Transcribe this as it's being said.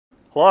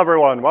Hello,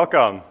 everyone.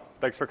 Welcome.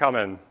 Thanks for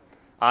coming.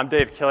 I'm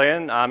Dave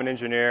Killian. I'm an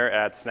engineer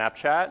at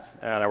Snapchat,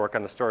 and I work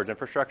on the storage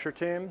infrastructure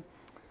team.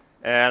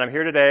 And I'm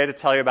here today to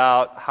tell you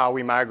about how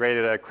we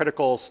migrated a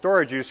critical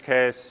storage use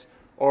case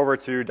over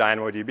to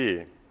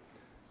DynamoDB.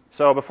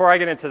 So before I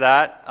get into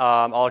that,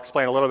 I'll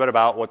explain a little bit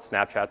about what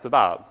Snapchat's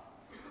about.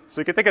 So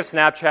you can think of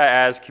Snapchat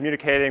as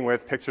communicating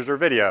with pictures or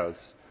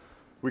videos.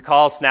 We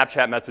call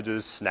Snapchat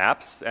messages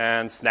snaps,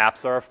 and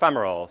snaps are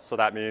ephemeral, so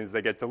that means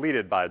they get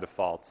deleted by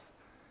default.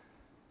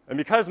 And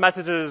because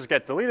messages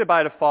get deleted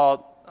by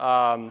default,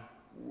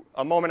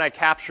 a moment I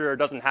capture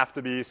doesn't have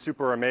to be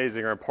super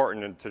amazing or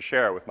important to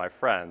share it with my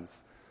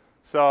friends.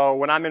 So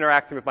when I'm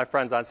interacting with my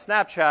friends on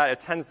Snapchat, it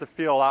tends to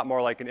feel a lot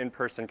more like an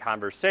in-person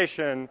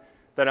conversation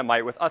than it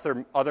might with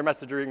other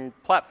messaging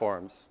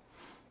platforms.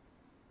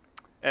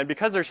 And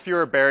because there's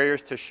fewer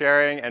barriers to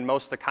sharing and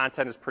most of the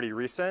content is pretty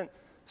recent,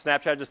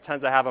 Snapchat just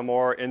tends to have a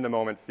more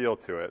in-the-moment feel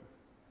to it.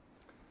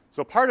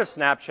 So part of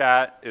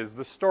Snapchat is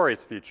the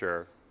Stories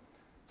feature.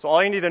 So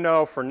all you need to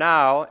know for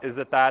now is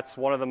that that's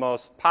one of the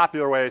most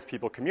popular ways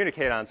people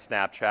communicate on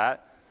Snapchat,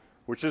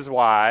 which is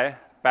why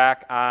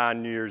back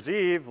on New Year's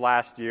Eve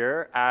last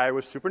year, I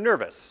was super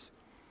nervous.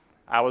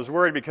 I was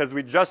worried because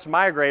we just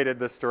migrated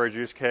this storage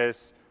use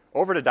case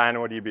over to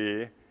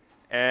DynamoDB,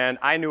 and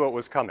I knew it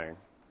was coming.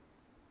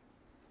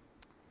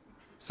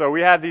 So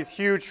we had these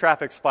huge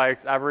traffic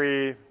spikes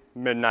every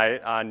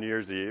midnight on New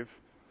Year's Eve,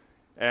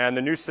 and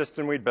the new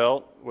system we'd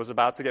built was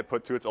about to get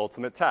put to its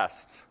ultimate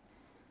test.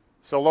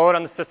 So load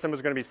on the system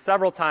was going to be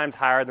several times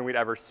higher than we'd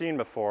ever seen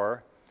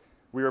before.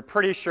 We were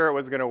pretty sure it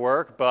was going to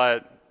work,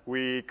 but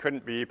we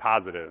couldn't be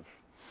positive.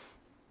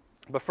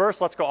 But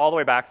first, let's go all the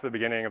way back to the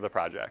beginning of the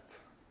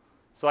project.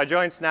 So I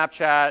joined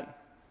Snapchat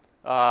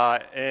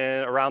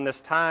around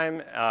this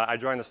time. I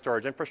joined the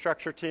storage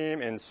infrastructure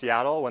team in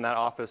Seattle when that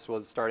office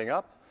was starting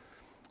up.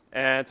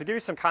 And to give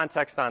you some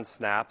context on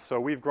Snap, so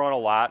we've grown a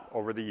lot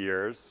over the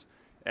years,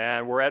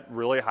 and we're at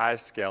really high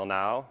scale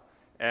now.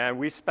 And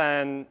we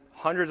spend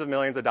hundreds of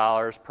millions of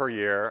dollars per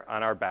year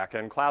on our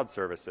back-end cloud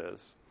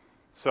services.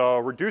 So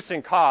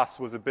reducing costs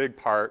was a big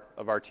part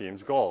of our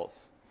team's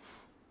goals.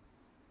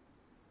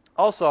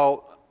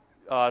 Also,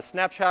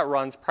 Snapchat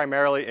runs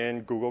primarily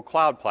in Google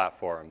Cloud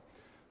Platform.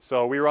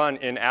 So we run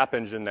in App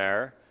Engine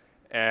there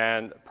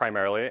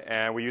primarily,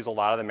 and we use a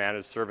lot of the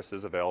managed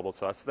services available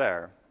to us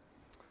there.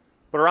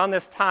 But around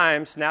this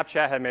time,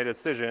 Snapchat had made a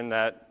decision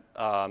that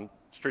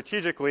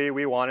strategically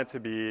we wanted to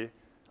be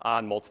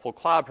on multiple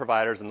cloud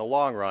providers in the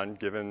long run,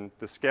 given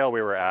the scale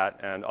we were at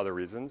and other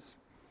reasons.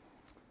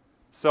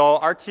 So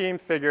our team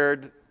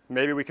figured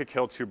maybe we could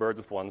kill two birds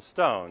with one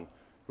stone.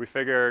 We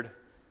figured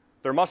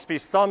there must be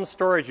some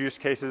storage use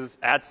cases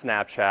at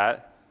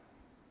Snapchat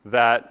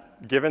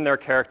that, given their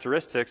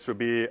characteristics, would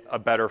be a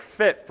better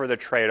fit for the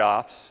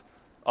trade-offs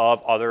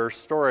of other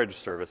storage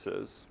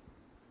services.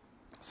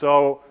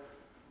 So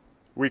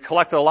we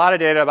collected a lot of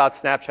data about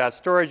Snapchat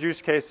storage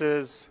use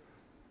cases,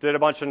 did a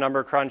bunch of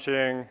number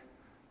crunching,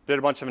 did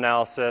a bunch of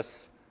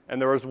analysis,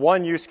 and there was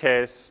one use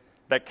case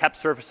that kept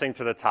surfacing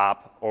to the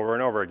top over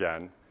and over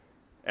again,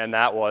 and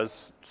that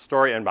was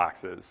story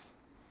inboxes.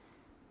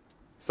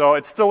 So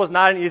it still was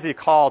not an easy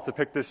call to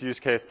pick this use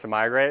case to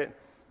migrate.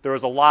 There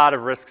was a lot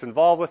of risks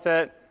involved with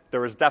it.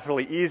 There was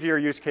definitely easier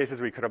use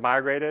cases we could have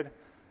migrated.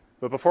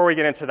 But before we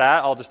get into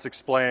that, I'll just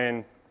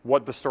explain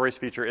what the stories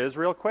feature is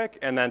real quick,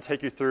 and then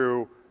take you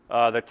through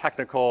the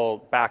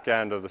technical back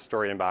end of the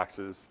story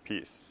inboxes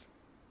piece.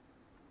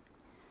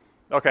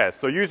 Okay,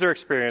 so user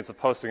experience of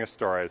posting a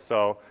story.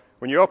 So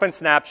when you open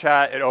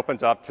Snapchat, it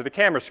opens up to the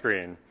camera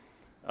screen.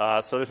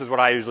 So this is what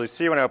I usually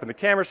see when I open the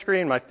camera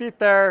screen, my feet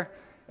there,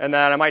 and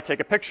then I might take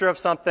a picture of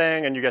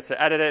something, and you get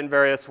to edit it in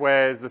various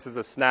ways. This is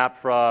a snap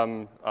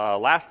from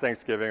last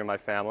Thanksgiving with my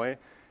family.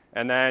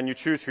 And then you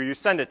choose who you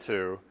send it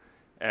to.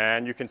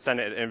 And you can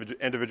send it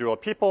to individual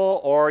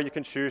people, or you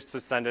can choose to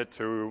send it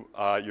to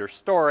your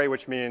story,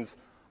 which means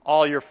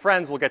all your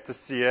friends will get to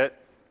see it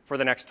for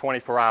the next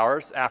 24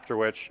 hours, after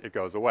which it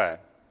goes away.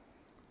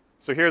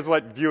 So here's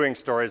what viewing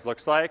stories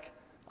looks like.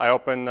 I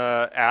open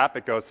the app,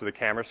 it goes to the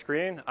camera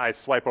screen. I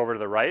swipe over to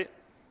the right,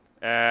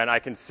 and I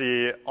can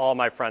see all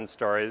my friends'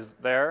 stories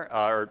there,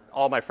 or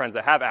all my friends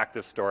that have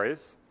active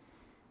stories.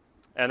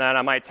 And then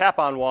I might tap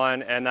on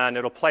one, and then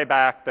it'll play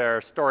back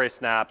their story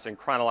snaps in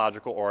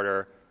chronological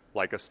order,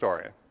 like a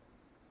story.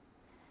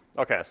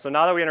 Okay, so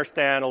now that we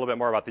understand a little bit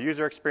more about the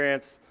user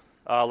experience,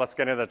 let's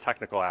get into the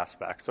technical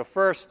aspects. So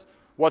first,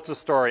 what's a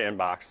story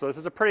inbox? So this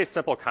is a pretty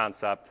simple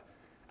concept.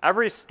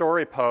 Every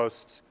story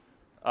post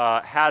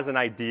has an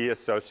ID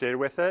associated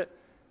with it,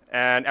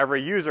 and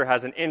every user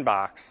has an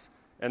inbox,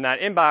 and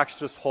that inbox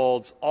just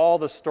holds all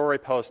the story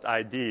post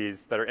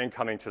IDs that are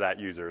incoming to that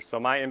user. So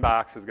my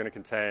inbox is going to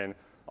contain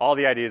all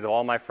the IDs of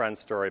all my friends'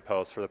 story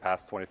posts for the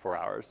past 24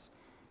 hours.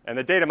 And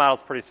the data model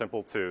is pretty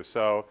simple, too.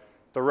 So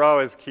the row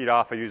is keyed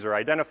off a user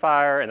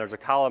identifier, and there's a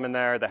column in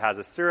there that has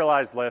a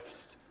serialized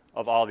list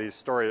of all these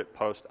story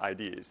post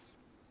IDs.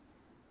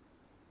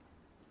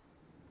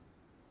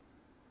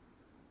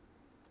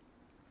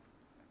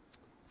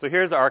 So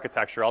here's the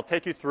architecture. I'll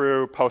take you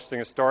through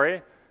posting a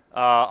story.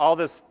 All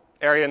this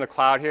area in the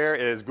cloud here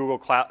is Google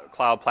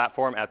Cloud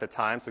Platform at the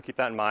time, so keep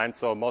that in mind.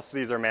 So most of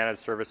these are managed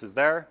services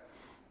there.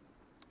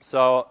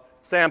 So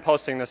say I'm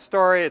posting this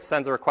story, it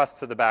sends a request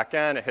to the back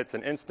end, it hits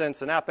an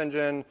instance in App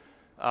Engine.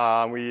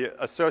 We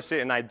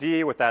associate an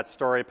ID with that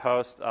story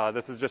post.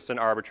 This is just an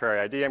arbitrary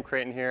ID I'm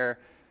creating here.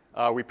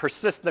 We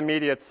persist the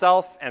media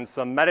itself and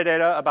some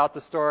metadata about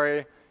the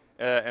story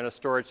in a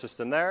storage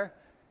system there.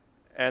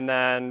 And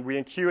then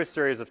we enqueue a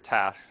series of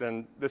tasks.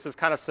 And this is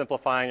kind of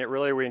simplifying it.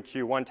 Really, we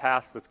enqueue one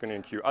task that's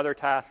going to enqueue other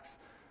tasks.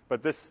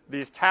 But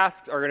these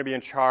tasks are going to be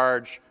in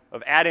charge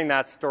of adding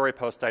that story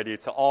post ID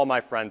to all my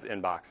friends'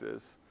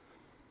 inboxes.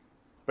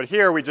 But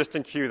here, we just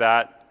enqueue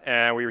that,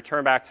 and we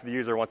return back to the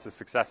user once it's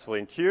successfully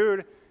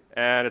enqueued.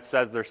 And it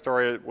says their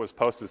story was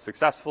posted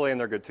successfully, and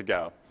they're good to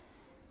go.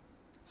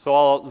 So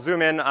I'll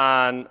zoom in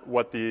on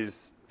what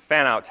these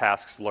fan-out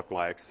tasks look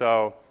like.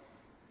 So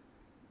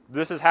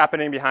this is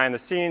happening behind the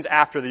scenes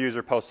after the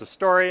user posts a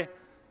story.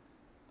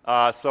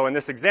 So in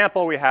this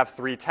example, we have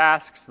 3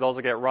 tasks. Those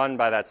will get run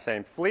by that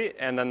same fleet,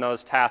 and then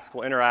those tasks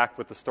will interact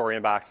with the story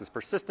inbox's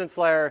persistence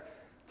layer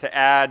to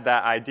add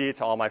that ID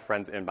to all my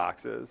friends'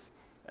 inboxes.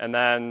 And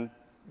then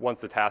once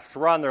the tasks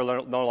run, they're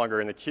no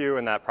longer in the queue,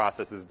 and that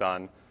process is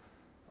done.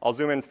 I'll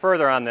zoom in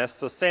further on this.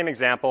 So same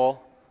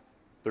example.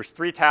 There's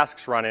 3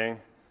 tasks running.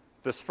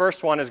 This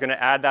first one is going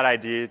to add that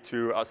ID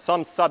to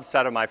some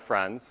subset of my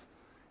friends.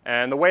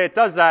 And the way it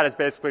does that is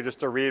basically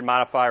just a read,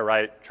 modify,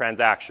 write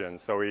transaction.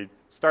 So we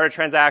start a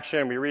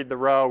transaction, we read the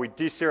row, we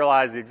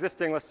deserialize the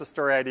existing list of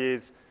story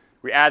IDs,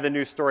 we add the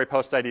new story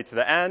post ID to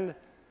the end,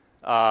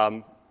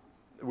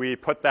 we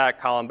put that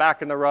column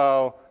back in the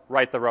row,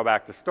 write the row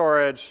back to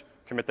storage,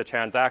 commit the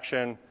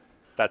transaction,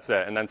 that's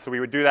it. And then so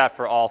we would do that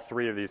for all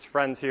 3 of these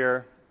friends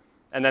here.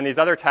 And then these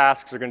other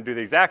tasks are going to do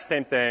the exact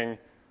same thing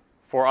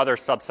for other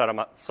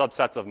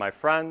subsets of my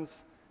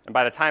friends. And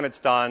by the time it's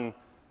done,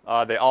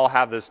 they all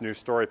have this new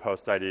story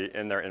post ID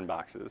in their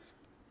inboxes.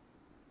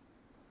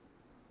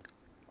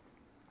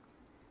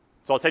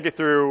 So I'll take you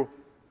through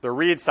the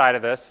read side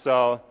of this.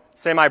 So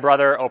say my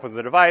brother opens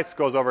the device,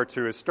 goes over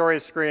to his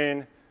stories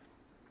screen.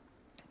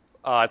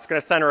 It's going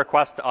to send a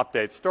request to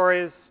update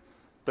stories.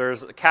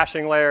 There's a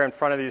caching layer in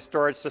front of these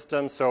storage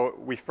systems. So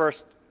we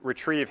first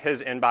retrieve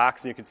his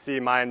inbox, and you can see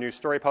my new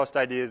story post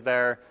ID is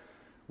there.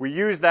 We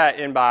use that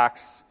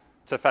inbox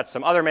to fetch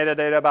some other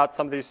metadata about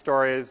some of these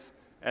stories.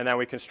 And then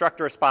we construct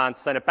a response,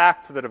 send it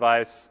back to the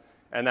device,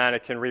 and then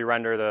it can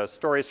re-render the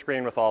story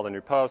screen with all the new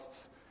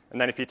posts.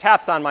 And then if he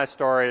taps on my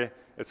story,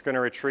 it's going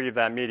to retrieve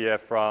that media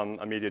from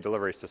a media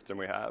delivery system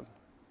we have.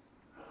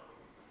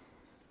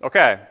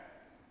 OK.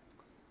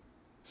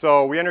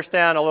 So we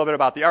understand a little bit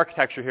about the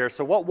architecture here.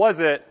 So what was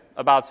it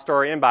about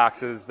story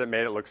inboxes that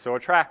made it look so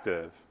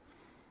attractive?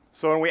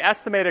 So when we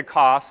estimated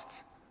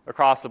cost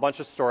across a bunch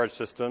of storage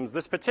systems,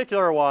 this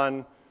particular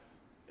one,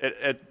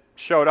 it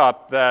showed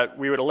up that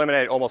we would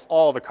eliminate almost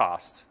all the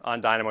cost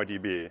on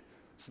DynamoDB.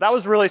 So that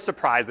was really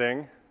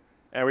surprising,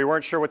 and we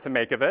weren't sure what to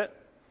make of it.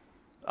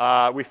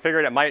 We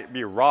figured it might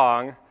be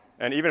wrong,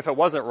 and even if it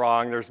wasn't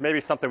wrong, there's maybe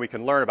something we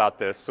can learn about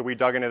this, so we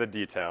dug into the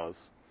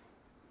details.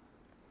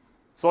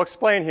 So I'll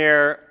explain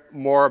here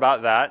more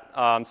about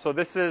that. So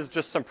this is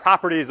just some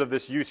properties of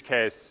this use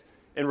case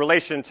in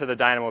relation to the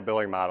Dynamo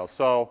billing model.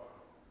 So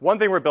one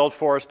thing we're built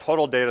for is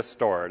total data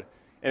stored.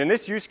 And in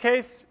this use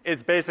case,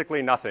 it's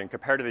basically nothing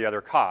compared to the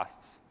other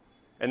costs.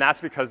 And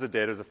that's because the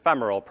data is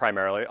ephemeral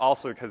primarily,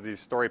 also because these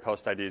story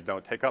post IDs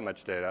don't take up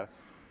much data.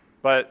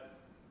 But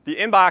the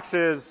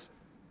inboxes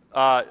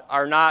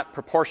are not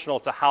proportional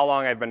to how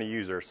long I've been a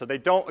user. So they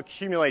don't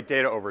accumulate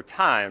data over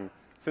time,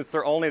 since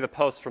they're only the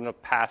posts from the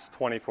past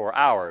 24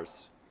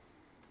 hours.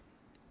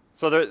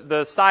 So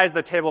the size of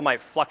the table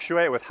might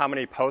fluctuate with how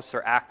many posts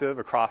are active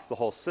across the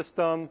whole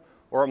system,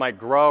 or it might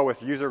grow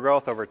with user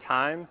growth over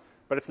time.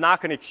 But it's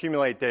not going to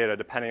accumulate data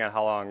depending on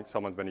how long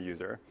someone's been a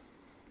user.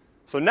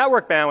 So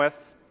network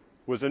bandwidth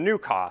was a new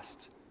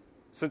cost.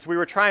 Since we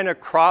were trying to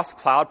cross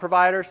cloud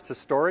providers to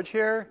storage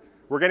here,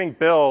 we're getting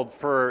billed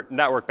for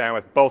network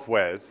bandwidth both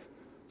ways.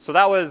 So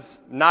that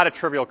was not a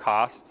trivial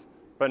cost,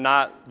 but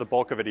not the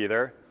bulk of it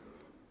either.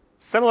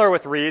 Similar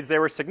with reads, they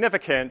were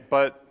significant,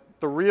 but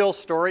the real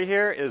story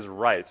here is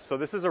writes. So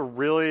this is a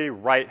really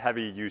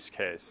write-heavy use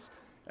case.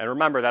 And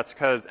remember, that's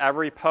because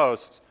every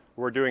post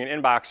we're doing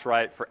an inbox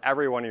write for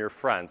every one of your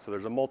friends. So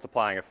there's a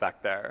multiplying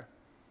effect there.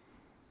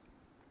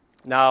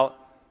 Now,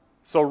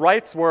 so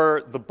writes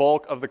were the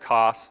bulk of the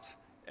cost,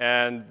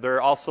 and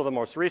they're also the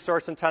most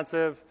resource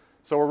intensive.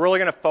 So we're really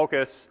going to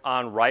focus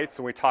on writes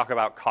when we talk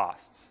about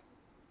costs.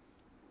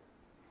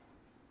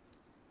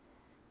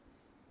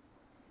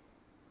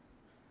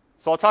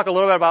 So I'll talk a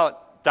little bit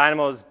about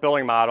Dynamo's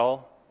billing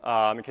model,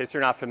 in case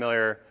you're not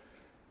familiar.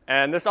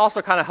 And this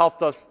also kind of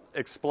helped us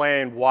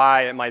explain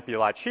why it might be a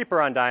lot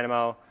cheaper on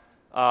Dynamo.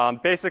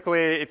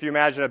 Basically, if you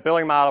imagine a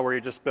billing model where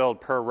you just build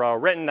per row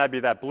written, that'd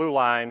be that blue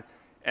line.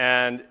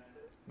 And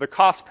the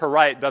cost per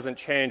write doesn't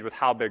change with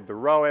how big the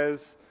row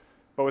is.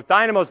 But with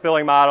Dynamo's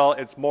billing model,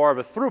 it's more of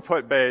a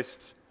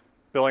throughput-based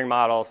billing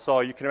model.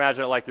 So you can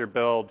imagine it like your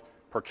build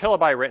per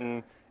kilobyte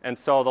written. And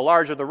so the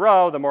larger the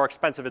row, the more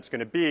expensive it's going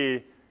to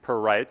be. per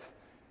write.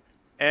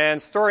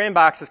 And story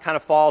inboxes kind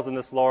of falls in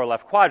this lower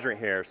left quadrant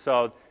here.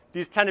 So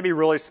these tend to be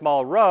really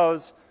small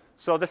rows.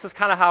 So this is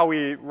kind of how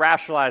we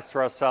rationalize to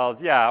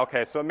ourselves, yeah,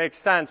 okay, so it makes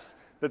sense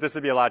that this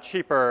would be a lot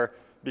cheaper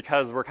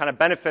because we're kind of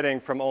benefiting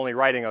from only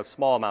writing a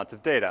small amount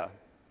of data.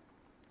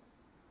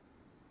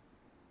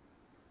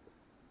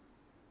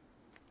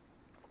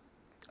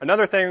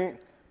 Another thing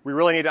we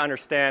really need to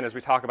understand as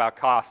we talk about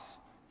costs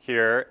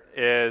here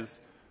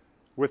is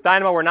with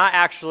Dynamo, we're not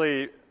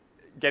actually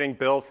getting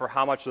billed for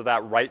how much of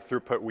that write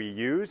throughput we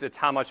use. It's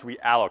how much we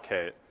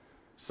allocate.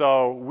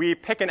 So we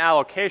pick an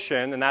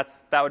allocation, and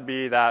that would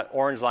be that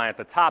orange line at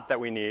the top that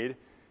we need.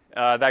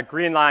 That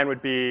green line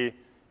would be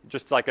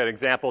just like an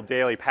example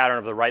daily pattern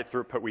of the write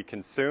throughput we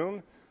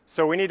consume.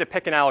 So we need to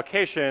pick an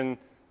allocation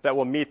that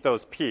will meet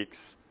those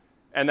peaks.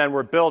 And then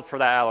we're billed for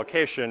that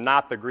allocation,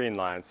 not the green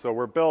line. So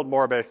we're billed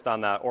more based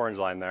on that orange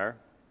line there.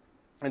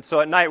 And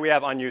so at night we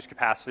have unused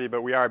capacity,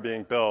 but we are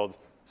being billed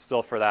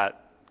still for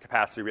that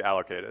capacity we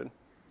allocated.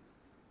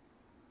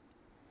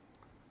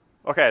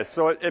 Okay,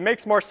 so it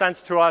makes more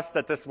sense to us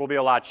that this will be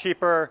a lot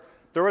cheaper.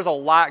 There was a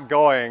lot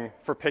going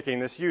for picking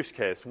this use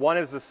case. One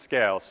is the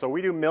scale. So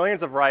we do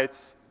millions of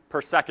writes per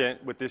second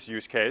with this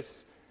use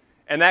case,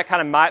 and that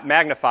kind of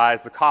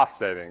magnifies the cost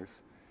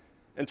savings.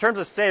 In terms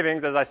of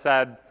savings, as I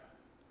said,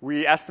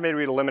 we estimated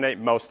we'd eliminate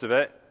most of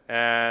it,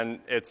 and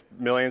it's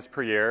millions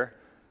per year.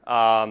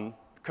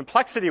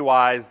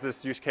 Complexity-wise,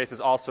 this use case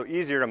is also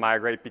easier to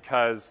migrate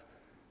because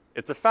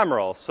it's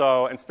ephemeral.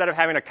 So instead of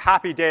having to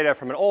copy data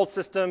from an old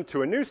system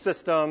to a new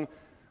system,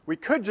 we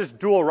could just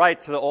dual write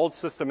to the old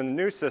system and the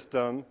new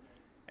system,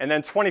 and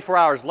then 24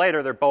 hours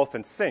later, they're both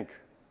in sync,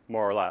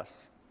 more or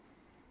less.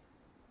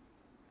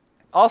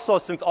 Also,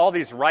 since all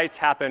these writes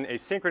happen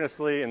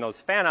asynchronously in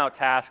those fan-out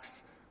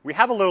tasks, we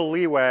have a little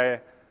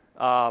leeway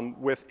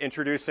with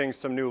introducing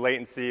some new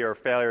latency or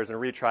failures and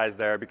retries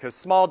there, because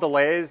small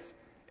delays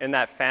in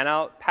that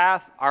fan-out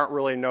path aren't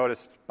really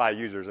noticed by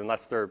users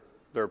unless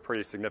they're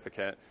pretty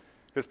significant.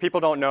 Because people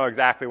don't know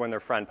exactly when their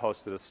friend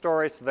posted a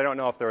story, so they don't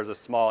know if there was a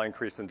small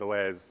increase in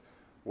delays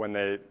when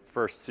they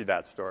first see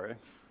that story.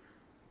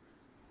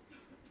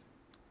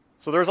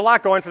 So there's a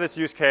lot going for this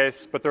use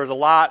case, but there's a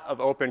lot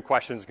of open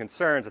questions and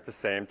concerns at the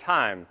same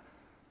time.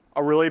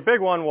 A really big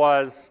one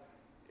was,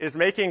 is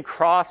making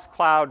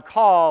cross-cloud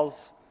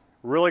calls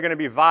really going to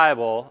be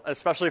viable,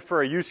 especially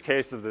for a use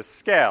case of this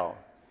scale?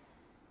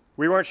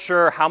 We weren't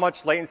sure how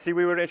much latency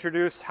we would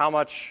introduce, how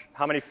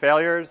many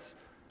failures.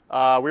 We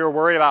were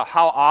worried about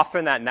how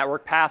often that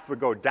network path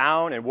would go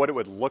down and what it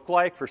would look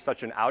like for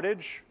such an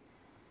outage.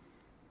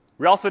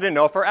 We also didn't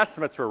know if our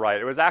estimates were right.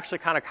 It was actually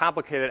kind of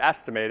complicated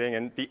estimating,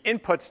 and the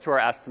inputs to our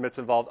estimates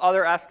involved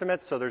other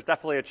estimates, so there's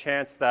definitely a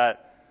chance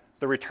that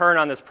the return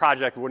on this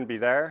project wouldn't be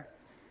there.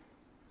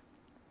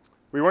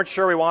 We weren't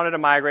sure we wanted to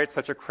migrate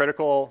such a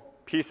critical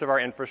piece of our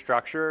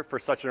infrastructure for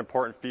such an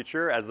important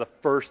feature as the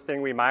first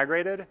thing we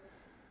migrated.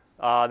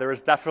 There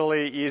was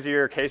definitely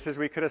easier cases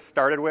we could have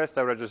started with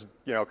that would have just,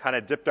 kind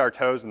of dipped our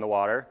toes in the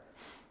water.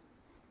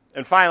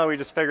 And finally, we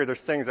just figured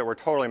there's things that we're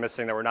totally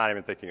missing that we're not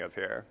even thinking of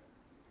here.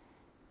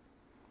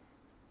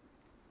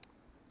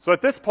 So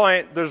at this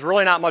point, there's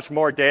really not much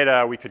more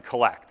data we could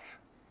collect.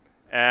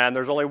 And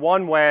there's only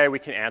one way we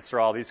can answer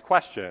all these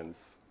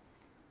questions.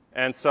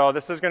 And so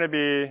this is going to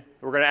be,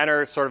 we're going to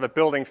enter sort of a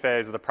building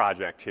phase of the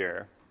project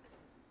here.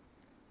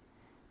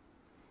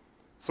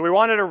 So we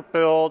wanted to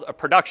build a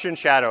production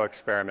shadow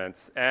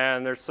experiment,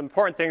 and there's some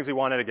important things we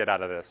wanted to get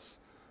out of this.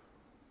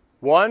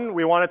 One,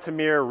 we wanted to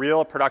mirror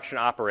real production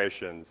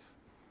operations.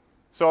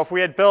 So if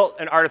we had built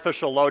an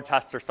artificial load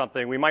test or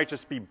something, we might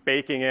just be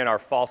baking in our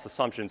false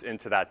assumptions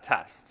into that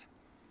test.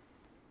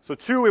 So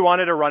two, we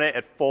wanted to run it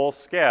at full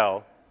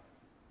scale,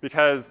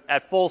 because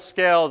at full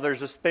scale, there's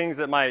just things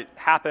that might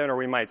happen or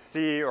we might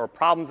see, or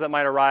problems that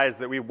might arise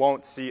that we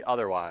won't see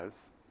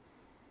otherwise.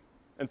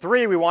 And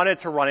three, we wanted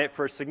to run it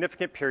for a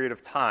significant period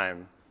of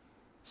time.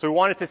 So we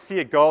wanted to see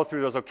it go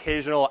through those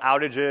occasional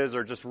outages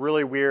or just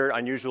really weird,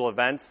 unusual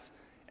events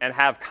and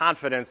have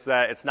confidence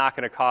that it's not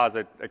going to cause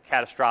a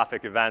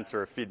catastrophic event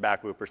or a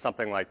feedback loop or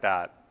something like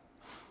that.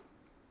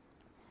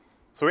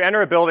 So we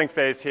enter a building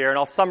phase here, and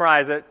I'll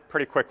summarize it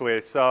pretty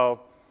quickly. So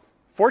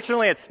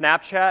fortunately at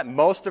Snapchat,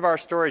 most of our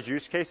storage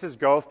use cases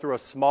go through a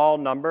small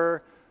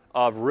number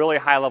of really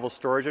high-level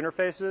storage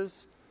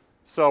interfaces.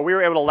 So we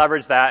were able to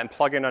leverage that and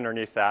plug in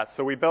underneath that.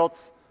 So we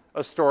built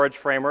a storage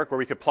framework where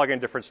we could plug in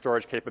different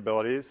storage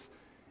capabilities,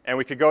 and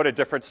we could go to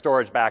different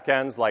storage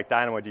backends like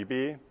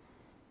DynamoDB.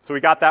 So we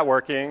got that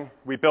working.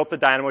 We built the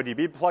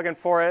DynamoDB plugin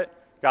for it,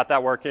 got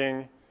that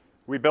working.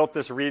 We built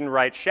this read and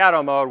write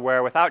shadow mode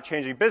where without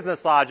changing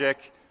business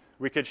logic,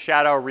 we could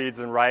shadow reads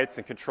and writes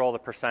and control the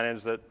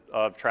percentage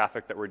of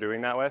traffic that we're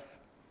doing that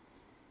with.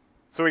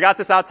 So we got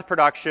this out to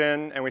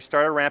production, and we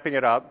started ramping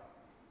it up.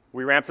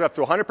 We ramped it up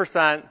to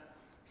 100%.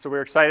 So we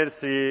were excited to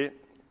see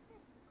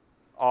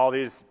all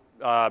these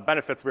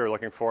benefits we were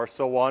looking for.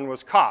 So one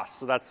was cost.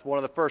 So that's one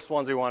of the first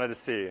ones we wanted to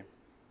see.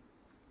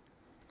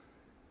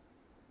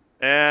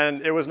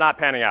 And it was not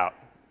panning out.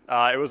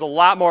 It was a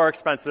lot more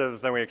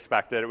expensive than we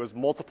expected. It was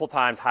multiple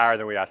times higher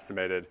than we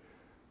estimated.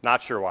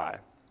 Not sure why.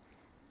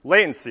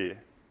 Latency.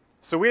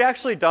 So we'd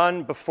actually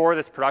done, before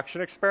this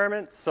production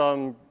experiment,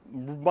 some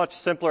much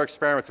simpler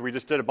experiments. We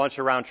just did a bunch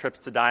of round trips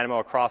to Dynamo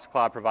across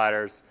cloud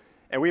providers,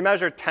 and we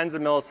measured tens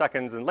of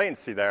milliseconds in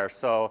latency there,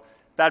 so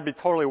that'd be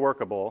totally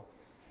workable.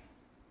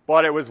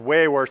 But it was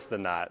way worse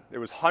than that. It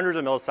was hundreds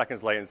of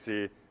milliseconds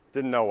latency,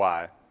 didn't know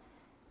why.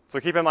 So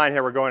keep in mind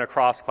here, we're going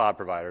across cloud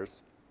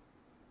providers.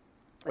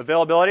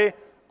 Availability,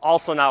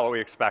 also not what we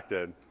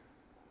expected.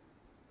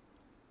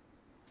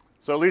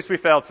 So at least we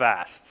failed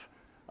fast.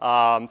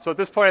 So at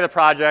this point of the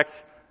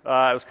project, it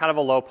was kind of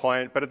a low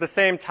point, but at the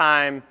same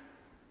time,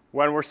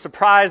 when we're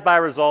surprised by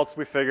results,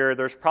 we figured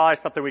there's probably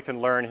something we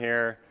can learn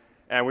here,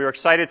 and we were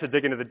excited to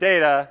dig into the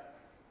data.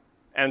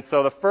 And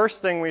so the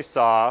first thing we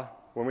saw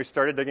when we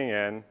started digging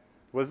in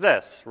was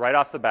this, right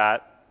off the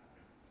bat.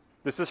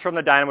 This is from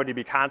the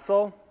DynamoDB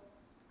console.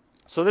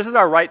 So this is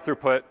our write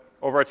throughput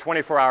over a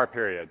 24-hour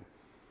period.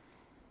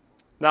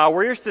 Now,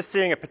 we're used to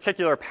seeing a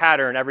particular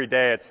pattern every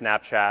day at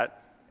Snapchat,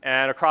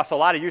 and across a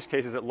lot of use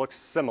cases, it looks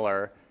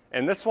similar.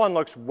 And this one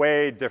looks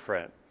way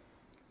different.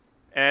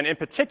 And in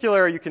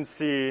particular, you can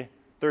see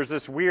there's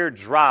this weird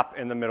drop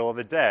in the middle of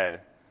the day.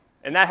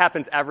 And that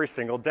happens every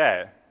single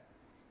day.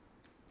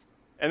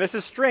 And this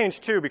is strange,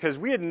 too, because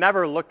we had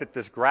never looked at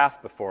this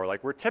graph before.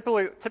 Like, we're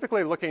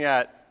typically looking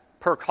at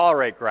per call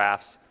rate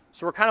graphs.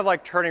 So we're kind of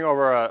like turning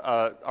over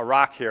a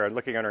rock here and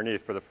looking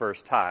underneath for the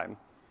first time.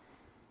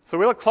 So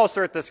we look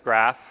closer at this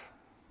graph,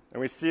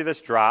 and we see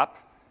this drop.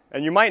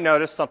 And you might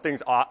notice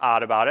something's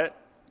odd about it.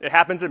 It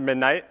happens at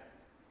midnight,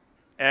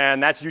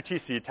 and that's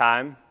UTC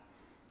time.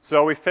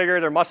 So we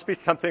figure there must be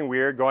something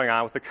weird going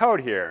on with the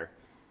code here.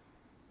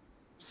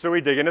 So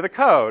we dig into the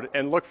code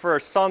and look for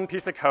some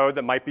piece of code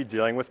that might be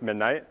dealing with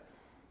midnight.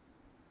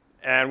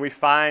 And we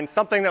find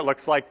something that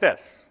looks like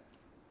this.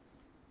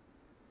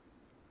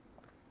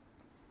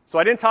 So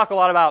I didn't talk a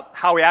lot about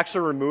how we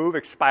actually remove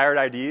expired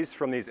IDs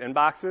from these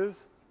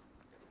inboxes.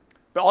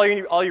 But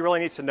all you really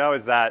need to know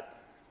is that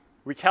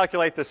we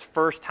calculate this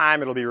first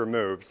time it'll be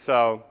removed.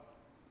 So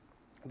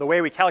the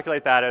way we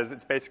calculate that is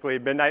it's basically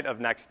midnight of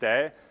next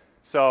day.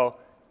 So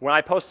when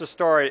I post a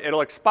story,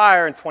 it'll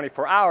expire in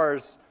 24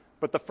 hours,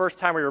 but the first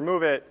time we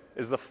remove it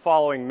is the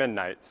following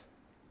midnight.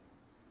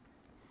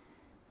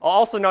 I'll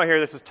also note here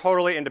this is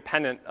totally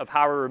independent of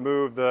how we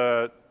remove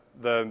the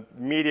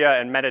media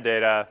and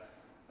metadata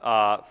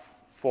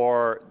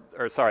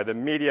the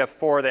media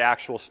for the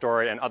actual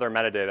story and other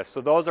metadata. So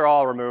those are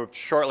all removed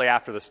shortly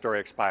after the story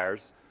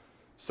expires.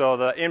 So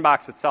the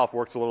inbox itself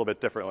works a little bit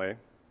differently.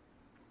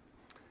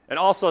 And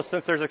also,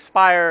 since there's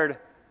expired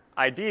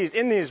IDs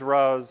in these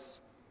rows,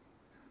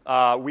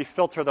 we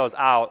filter those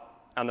out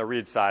on the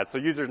read side, so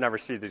users never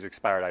see these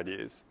expired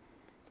IDs.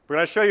 We're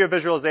going to show you a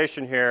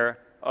visualization here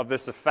of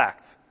this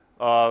effect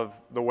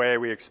of the way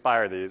we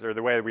expire these, or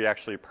the way we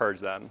actually purge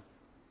them.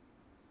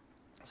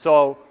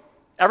 So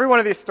every one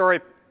of these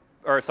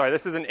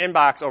this is an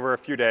inbox over a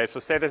few days. So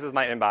say this is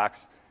my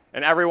inbox,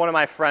 and every one of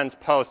my friends'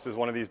 posts is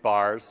one of these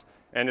bars,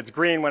 and it's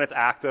green when it's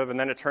active, and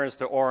then it turns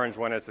to orange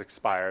when it's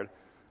expired.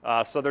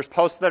 So there's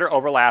posts that are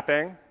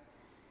overlapping,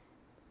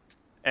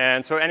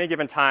 and so at any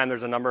given time,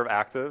 there's a number of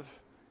active.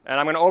 And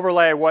I'm going to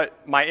overlay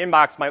what my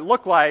inbox might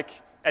look like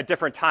at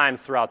different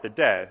times throughout the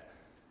day.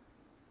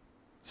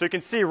 So you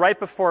can see right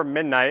before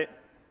midnight,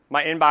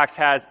 my inbox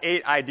has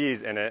 8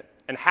 IDs in it,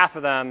 and half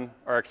of them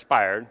are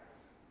expired.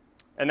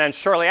 And then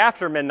shortly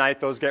after midnight,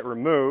 those get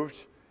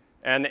removed,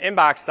 and the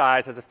inbox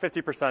size has a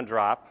 50%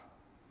 drop.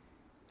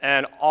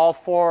 And all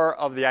 4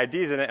 of the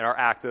IDs in it are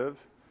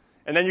active.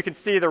 And then you can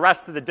see the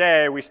rest of the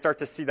day, we start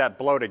to see that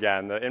bloat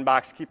again. The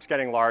inbox keeps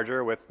getting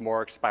larger with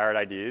more expired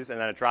IDs, and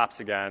then it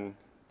drops again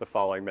the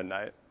following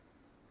midnight.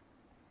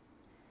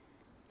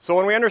 So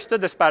when we understood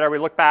this better, we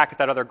look back at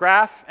that other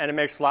graph, and it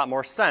makes a lot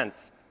more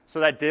sense. So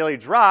that daily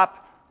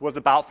drop was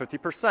about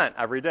 50%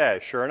 every day,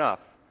 sure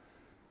enough.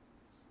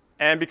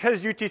 And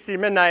because UTC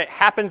midnight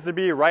happens to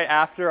be right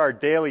after our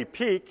daily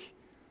peak,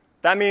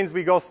 that means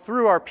we go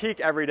through our peak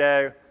every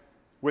day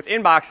with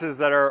inboxes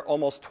that are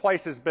almost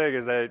twice as big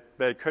as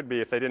they could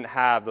be if they didn't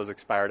have those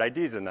expired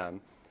IDs in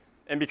them.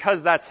 And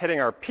because that's hitting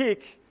our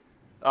peak,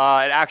 it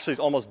actually is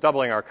almost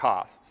doubling our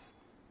costs.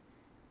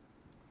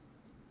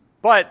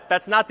 But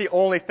that's not the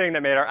only thing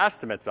that made our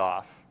estimates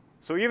off.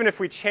 So even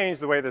if we change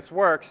the way this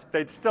works,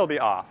 they'd still be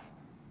off.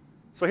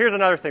 So here's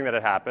another thing that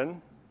had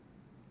happened.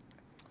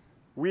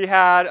 We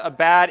had a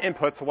bad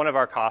input to one of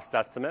our cost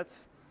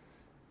estimates.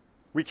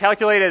 We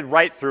calculated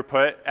write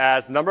throughput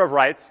as number of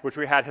writes, which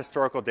we had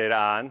historical data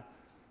on.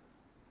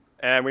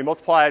 And we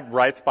multiplied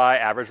writes by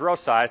average row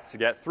size to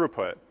get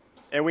throughput.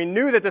 And we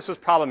knew that this was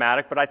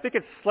problematic, but I think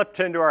it slipped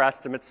into our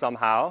estimates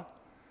somehow.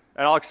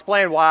 And I'll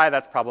explain why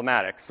that's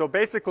problematic. So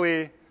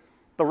basically,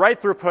 the write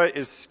throughput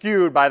is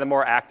skewed by the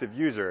more active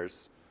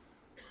users.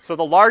 So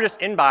the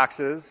largest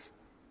inboxes,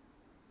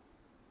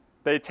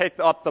 they take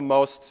up the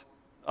most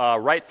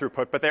write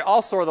throughput, but they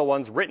also are the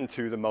ones written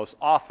to the most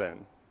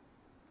often.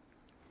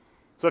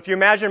 So if you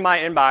imagine my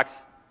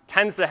inbox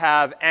tends to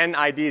have n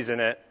IDs in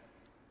it,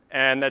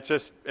 and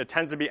it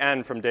tends to be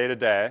n from day to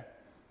day,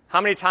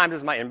 how many times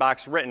is my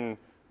inbox written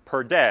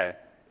per day.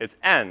 It's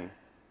n,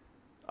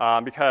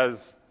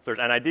 because if there's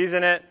n IDs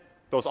in it,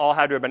 those all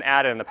had to have been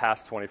added in the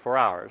past 24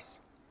 hours.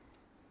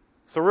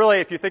 So really,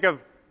 if you think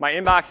of my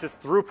inbox's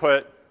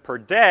throughput per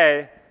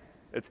day,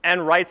 it's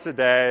n writes a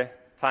day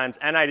times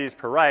n IDs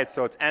per write,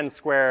 so it's n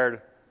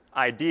squared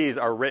IDs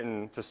are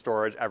written to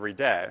storage every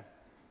day.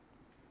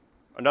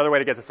 Another way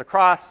to get this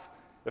across,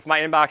 if my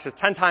inbox is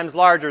 10 times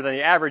larger than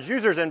the average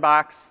user's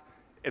inbox,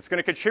 it's going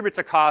to contribute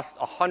to cost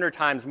 100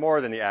 times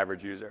more than the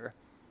average user.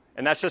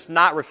 And that's just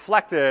not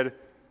reflected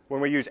when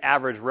we use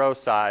average row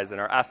size in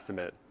our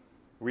estimate.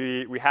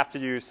 We have to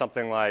use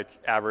something like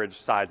average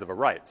size of a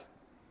write.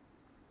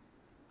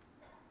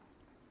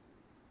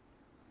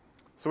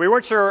 So we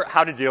weren't sure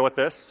how to deal with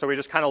this, so we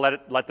just kind of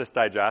let this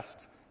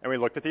digest, and we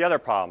looked at the other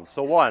problems.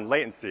 So one,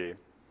 latency.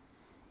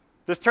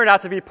 This turned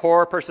out to be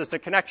poor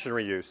persistent connection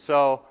reuse.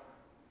 So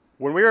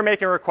when we were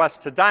making requests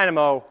to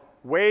Dynamo,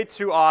 way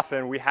too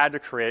often we had to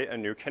create a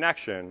new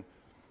connection.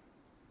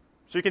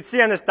 So you can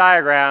see on this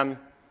diagram,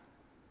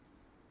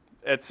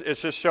 it's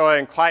just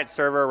showing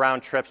client-server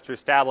round trips to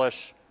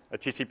establish a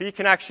TCP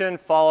connection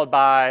followed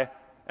by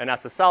an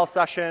SSL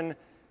session.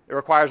 It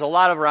requires a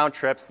lot of round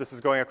trips. This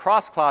is going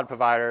across cloud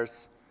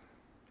providers,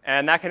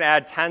 and that can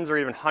add tens or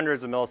even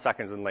hundreds of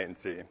milliseconds in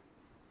latency.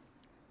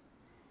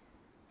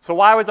 So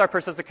why was our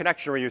persistent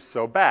connection reuse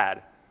so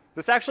bad?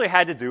 This actually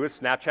had to do with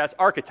Snapchat's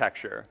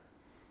architecture.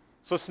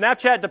 So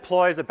Snapchat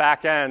deploys a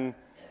backend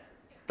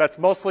that's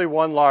mostly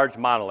one large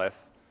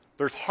monolith.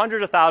 There's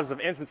hundreds of thousands of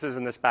instances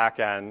in this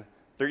backend.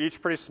 They're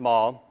each pretty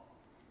small.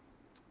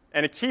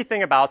 And a key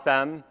thing about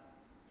them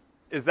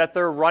is that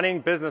they're running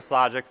business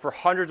logic for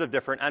hundreds of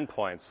different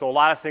endpoints. So a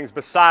lot of things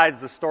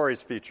besides the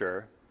stories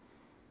feature.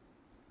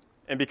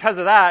 And because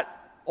of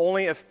that,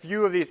 only a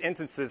few of these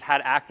instances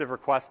had active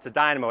requests to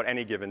Dynamo at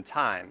any given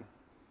time.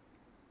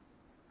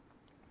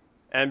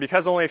 And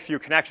because only a few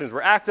connections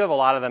were active, a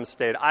lot of them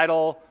stayed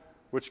idle,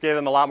 which gave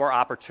them a lot more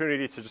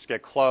opportunity to just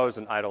get closed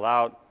and idle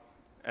out.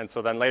 And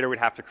so then later we'd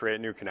have to create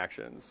new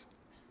connections.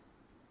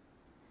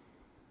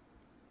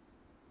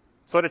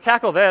 So to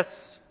tackle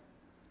this,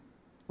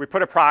 we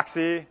put a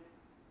proxy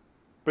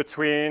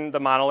between the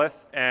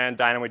monolith and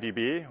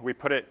DynamoDB. We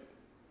put it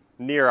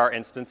near our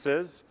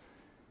instances.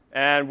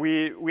 And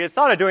we had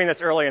thought of doing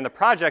this early in the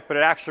project, but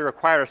it actually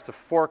required us to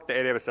fork the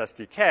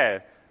AWS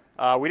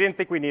SDK. We didn't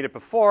think we needed it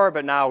before,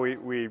 but now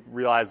we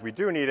realize we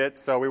do need it.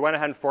 So we went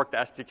ahead and forked the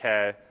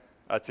SDK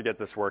to get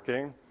this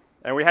working.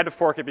 And we had to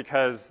fork it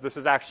because this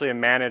is actually a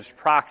managed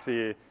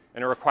proxy,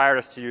 and it required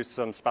us to use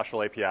some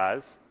special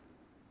APIs.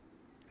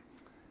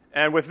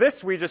 And with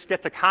this, we just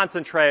get to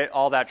concentrate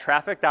all that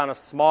traffic down a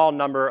small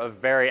number of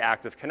very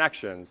active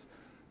connections.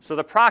 So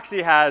the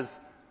proxy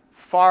has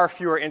far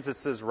fewer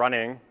instances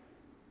running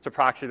to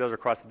proxy those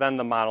requests than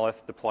the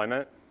monolith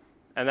deployment.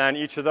 And then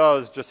each of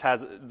those just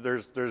has,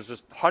 there's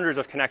just hundreds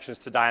of connections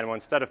to Dynamo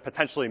instead of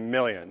potentially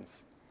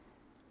millions.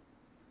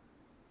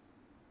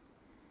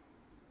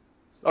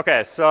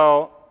 Okay,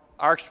 so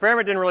our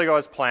experiment didn't really go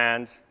as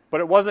planned,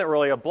 but it wasn't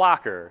really a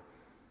blocker.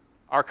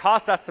 Our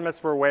cost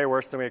estimates were way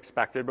worse than we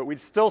expected, but we'd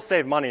still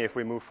save money if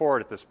we move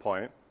forward at this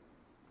point.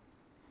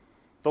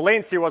 The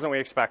latency wasn't what we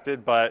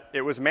expected, but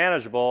it was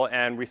manageable,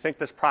 and we think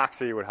this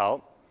proxy would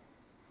help.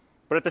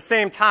 But at the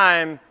same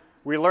time,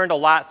 we learned a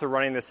lot through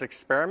running this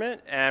experiment,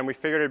 and we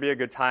figured it'd be a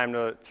good time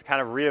to kind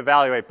of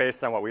reevaluate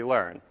based on what we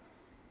learned.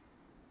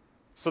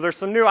 So there's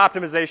some new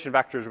optimization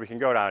vectors we can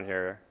go down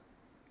here.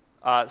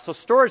 So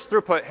storage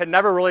throughput had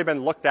never really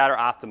been looked at or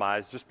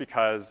optimized just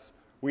because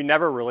we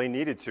never really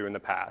needed to in the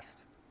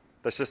past.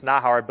 That's just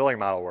not how our billing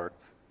model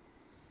worked.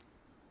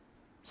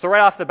 So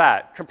right off the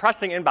bat,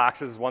 compressing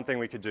inboxes is one thing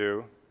we could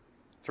do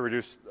to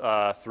reduce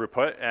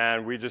throughput,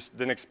 and we just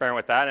didn't experiment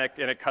with that,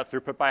 and it cut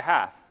throughput by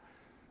half.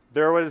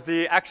 There was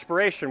the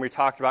expiration we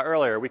talked about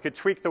earlier. We could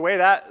tweak the way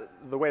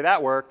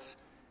that worked,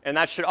 and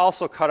that should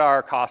also cut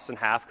our costs in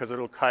half because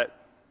it'll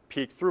cut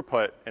peak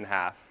throughput in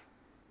half.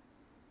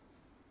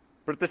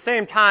 But at the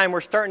same time,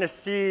 we're starting to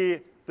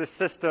see the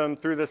system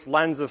through this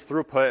lens of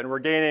throughput, and we're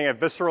gaining a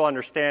visceral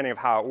understanding of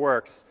how it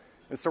works.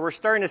 And so we're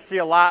starting to see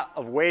a lot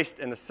of waste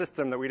in the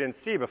system that we didn't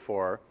see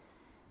before.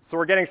 So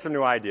we're getting some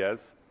new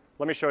ideas.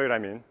 Let me show you what I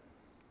mean.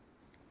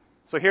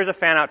 So here's a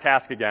fan-out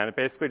task again. It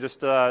basically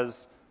just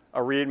does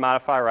a read,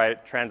 modify,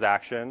 write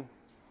transaction.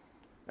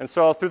 And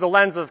so through the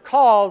lens of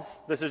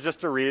calls, this is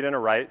just a read and a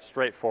write,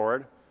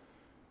 straightforward.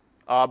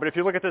 But if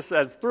you look at this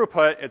as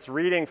throughput, it's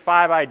reading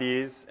 5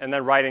 IDs and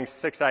then writing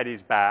 6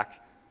 IDs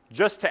back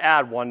just to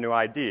add 1 new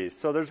ID.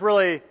 So there's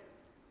really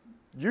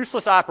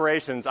useless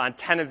operations on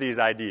 10 of these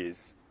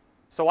IDs.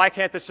 So why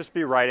can't this just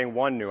be writing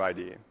 1 new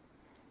ID?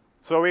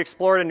 So we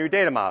explored a new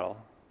data model.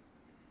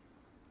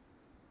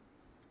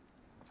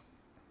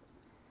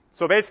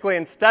 So basically,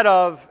 instead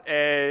of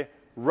a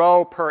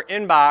row per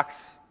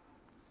inbox,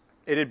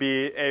 it'd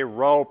be a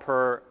row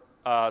per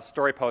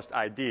story post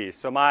ID.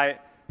 So my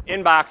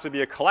inbox would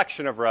be a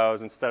collection of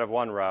rows instead of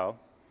 1 row.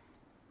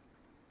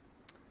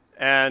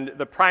 And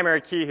the primary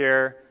key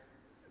here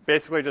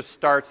basically just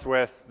starts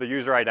with the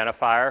user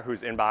identifier,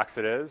 whose inbox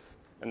it is,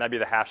 and that'd be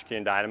the hash key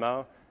in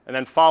Dynamo. And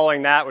then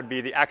following that would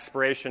be the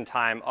expiration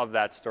time of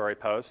that story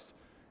post.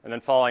 And then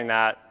following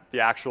that, the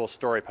actual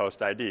story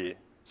post ID.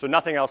 So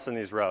nothing else in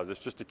these rows.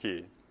 It's just a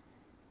key.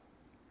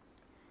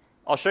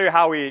 I'll show you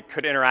how we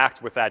could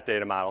interact with that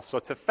data model. So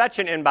to fetch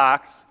an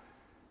inbox,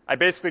 I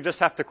basically just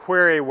have to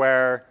query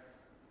where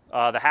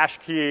the hash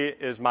key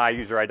is my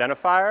user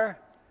identifier,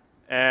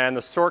 and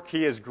the sort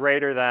key is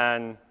greater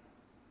than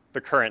the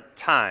current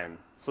time.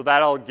 So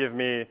that'll give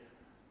me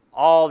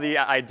all the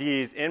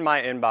IDs in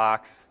my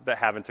inbox that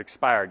haven't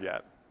expired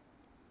yet.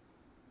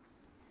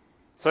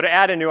 So to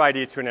add a new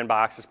ID to an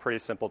inbox is pretty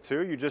simple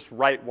too. You just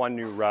write one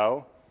new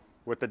row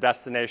with the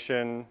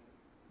destination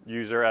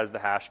user as the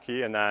hash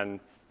key, and then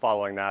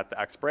following that, the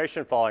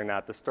expiration, following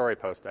that, the story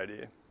post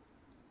ID.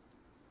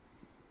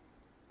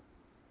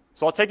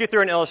 So I'll take you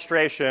through an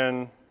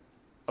illustration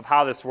of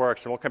how this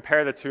works, and we'll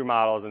compare the two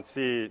models and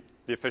see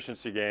the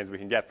efficiency gains we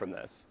can get from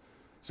this.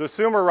 So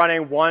assume we're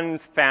running one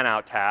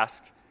fan-out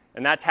task,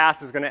 and that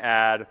task is going to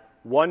add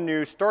one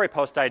new story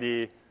post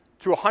ID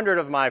to 100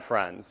 of my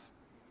friends.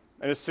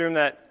 And assume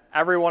that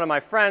every one of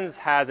my friends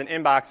has an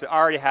inbox that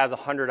already has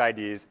 100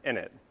 IDs in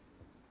it.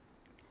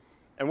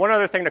 And one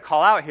other thing to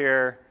call out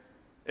here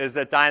is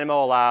that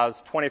Dynamo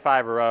allows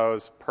 25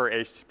 rows per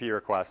HTTP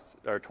request,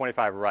 or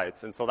 25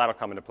 writes, and so that'll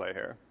come into play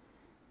here.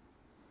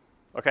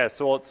 Okay,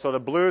 so the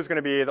blue is going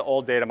to be the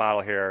old data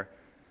model here.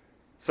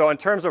 So in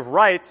terms of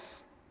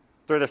writes,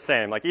 they're the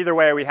same. Like either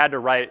way, we had to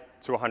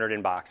write to 100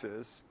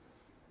 inboxes.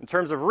 In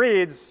terms of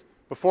reads,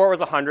 before it was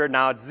 100,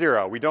 now it's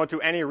 0. We don't do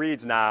any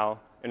reads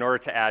now in order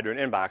to add to an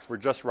inbox. We're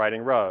just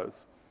writing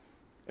rows.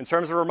 In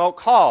terms of remote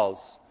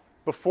calls,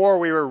 before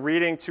we were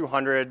reading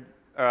 200,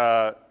 we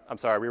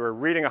were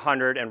reading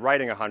 100 and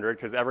writing 100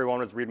 because everyone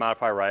was read,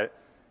 modify, write.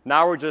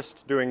 Now we're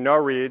just doing no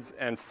reads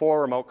and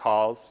 4 remote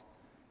calls.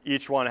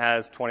 Each one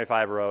has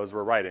 25 rows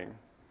we're writing.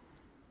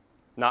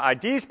 Now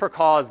IDs per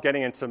call is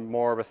getting into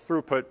more of a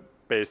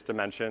throughput-based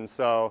dimension,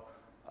 so,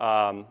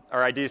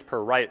 or IDs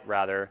per write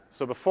rather.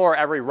 So before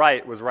every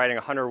write was writing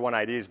 101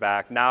 IDs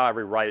back, now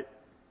every write,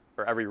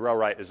 or every row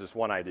write is just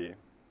one ID.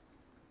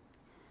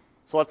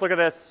 So let's look at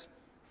this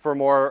for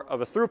more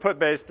of a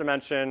throughput-based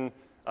dimension.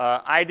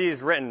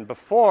 IDs written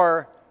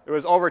before, it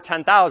was over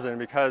 10,000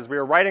 because we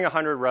were writing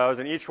 100 rows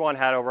and each one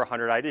had over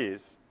 100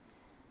 IDs.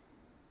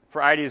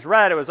 For IDs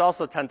read, it was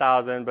also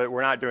 10,000, but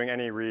we're not doing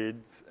any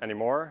reads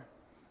anymore.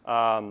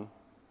 But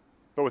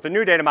with the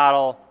new data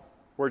model,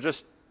 we're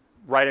just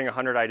writing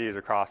 100 IDs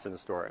across into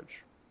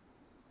storage.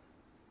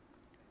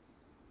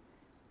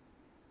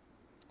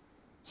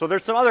 So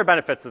there's some other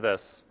benefits of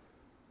this.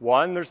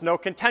 One, there's no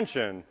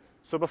contention.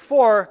 So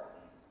before,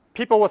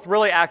 people with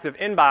really active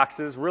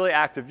inboxes, really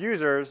active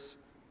users,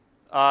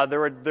 there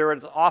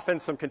was often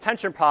some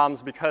contention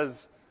problems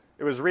because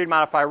it was read,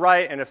 modify,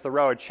 write, and if the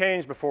row had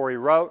changed before we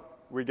wrote,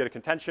 we'd get a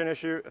contention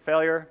issue, a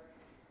failure.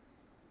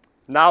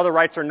 Now the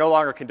writes are no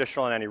longer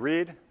conditional on any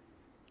read,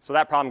 so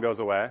that problem goes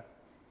away.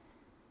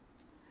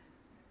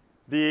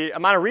 The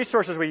amount of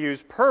resources we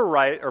use per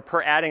write or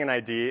per adding an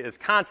ID is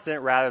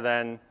constant rather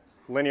than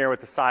linear with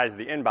the size of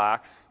the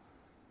inbox.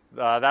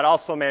 That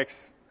also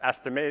makes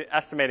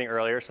estimating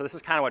earlier. So this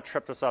is kind of what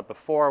tripped us up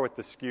before with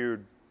the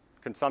skewed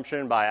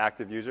consumption by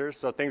active users.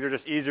 So things are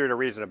just easier to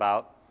reason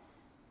about.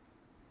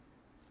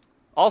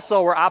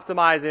 Also, we're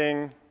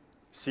optimizing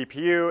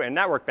CPU and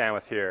network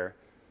bandwidth here.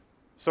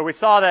 So we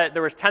saw that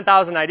there was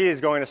 10,000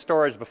 IDs going to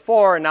storage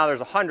before, and now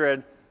there's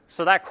 100.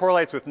 So that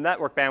correlates with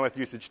network bandwidth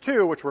usage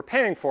too, which we're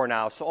paying for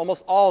now. So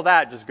almost all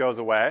that just goes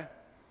away.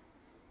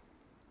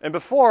 And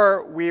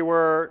before, we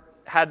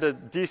had to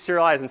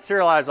deserialize and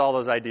serialize all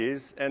those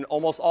IDs, and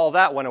almost all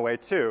that went away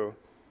too.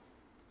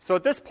 So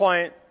at this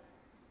point,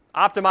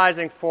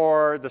 optimizing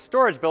for the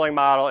storage billing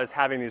model is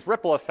having these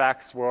ripple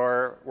effects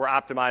where we're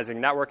optimizing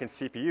network and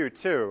CPU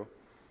too.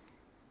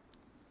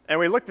 And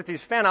we looked at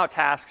these fan-out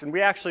tasks, and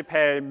we actually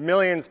pay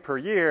millions per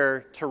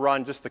year to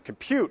run just the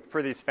compute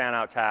for these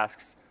fan-out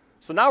tasks.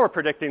 So now we're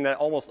predicting that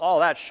almost all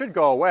that should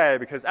go away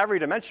because every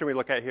dimension we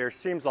look at here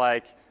seems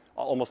like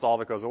almost all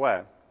of it goes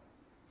away.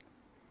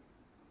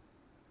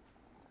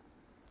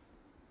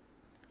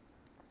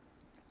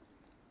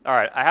 All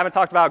right, I haven't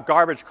talked about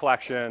garbage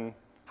collection,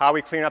 how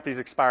we clean up these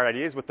expired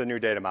IDs with the new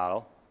data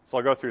model. So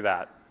I'll go through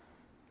that.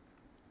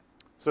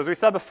 So as we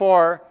said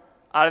before,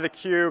 out of the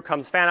queue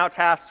comes fan-out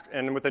tasks,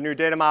 and with the new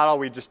data model,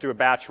 we just do a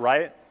batch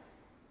write.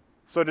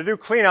 So to do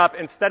cleanup,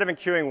 instead of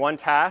enqueuing one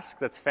task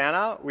that's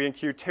fan-out, we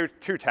enqueue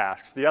two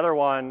tasks. The other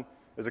one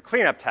is a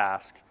cleanup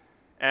task.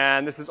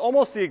 And this is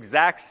almost the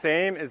exact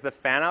same as the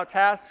fan-out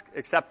task,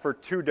 except for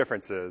two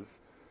differences.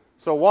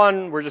 So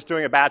one, we're just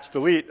doing a batch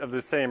delete of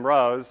the same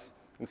rows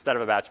instead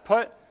of a batch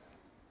put.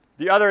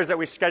 The other is that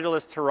we schedule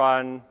this to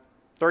run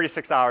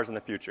 36 hours in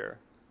the future.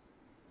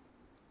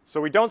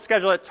 So we don't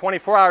schedule it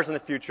 24 hours in the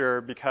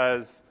future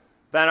because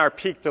then our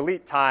peak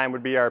delete time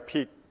would be our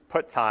peak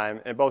put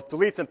time. And both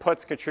deletes and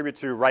puts contribute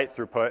to write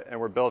throughput, and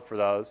we're billed for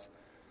those.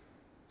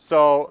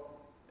 So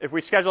if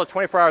we schedule it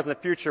 24 hours in the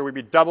future, we'd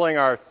be doubling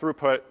our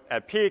throughput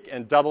at peak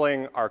and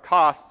doubling our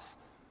costs.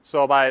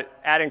 So by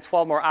adding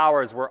 12 more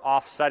hours, we're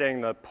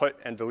offsetting the put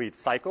and delete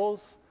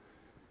cycles.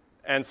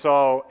 And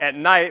so at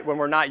night, when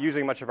we're not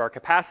using much of our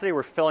capacity,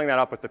 we're filling that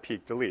up with the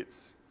peak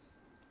deletes.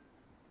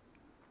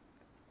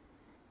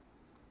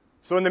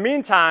 So in the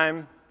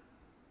meantime,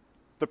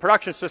 the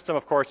production system,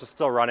 of course, is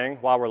still running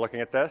while we're looking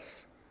at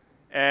this.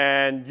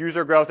 And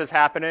user growth is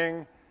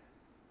happening,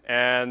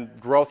 and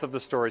growth of the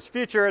story's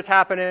feature is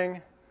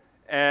happening,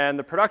 and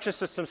the production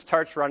system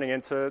starts running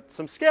into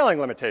some scaling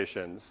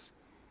limitations.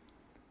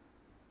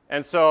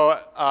 And so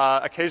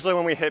occasionally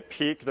when we hit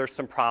peak, there's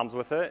some problems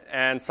with it,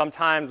 and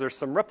sometimes there's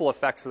some ripple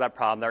effects of that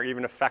problem that are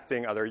even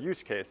affecting other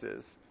use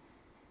cases.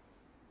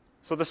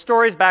 So the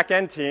stories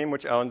backend team,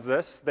 which owns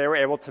this, they were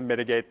able to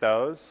mitigate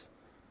those.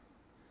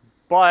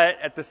 But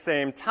at the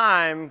same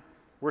time,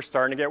 we're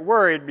starting to get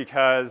worried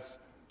because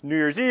New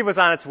Year's Eve was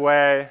on its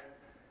way,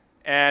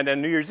 and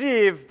on New Year's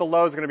Eve, the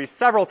load is going to be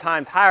several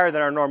times higher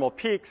than our normal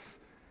peaks.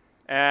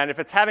 And if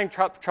it's having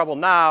trouble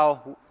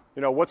now,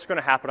 what's going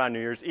to happen on New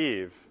Year's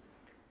Eve?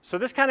 So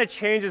this kind of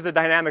changes the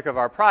dynamic of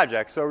our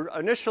project. So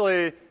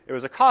initially, it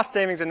was a cost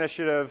savings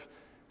initiative.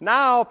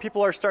 Now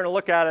people are starting to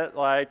look at it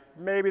like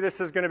maybe this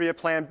is going to be a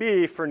plan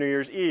B for New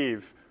Year's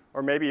Eve,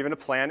 or maybe even a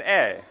plan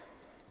A.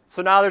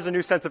 So now there's a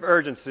new sense of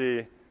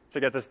urgency to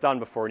get this done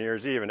before New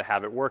Year's Eve and to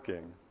have it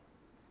working.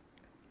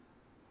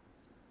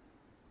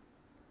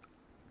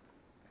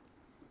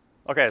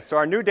 Okay, so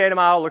our new data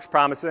model looks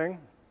promising.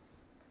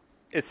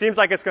 It seems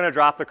like it's going to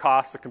drop the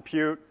cost of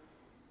compute,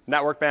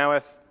 network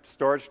bandwidth,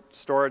 storage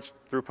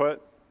throughput.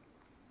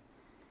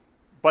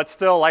 But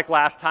still, like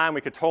last time,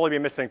 we could totally be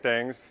missing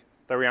things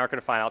that we aren't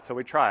going to find out until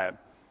we try it.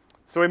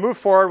 So we moved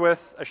forward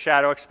with a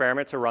shadow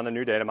experiment to run the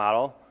new data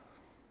model.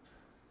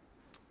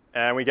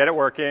 And we get it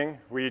working.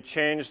 We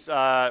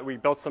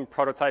built some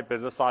prototype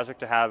business logic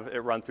to have it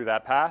run through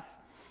that path.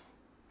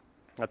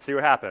 Let's see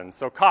what happens.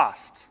 So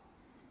cost.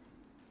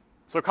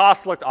 So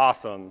cost looked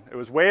awesome. It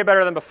was way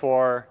better than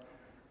before.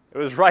 It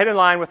was right in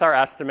line with our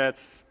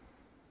estimates.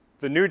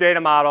 The new data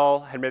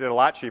model had made it a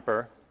lot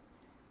cheaper.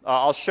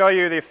 I'll show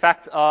you the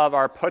effect of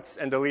our puts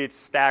and deletes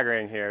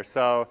staggering here.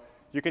 So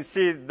you can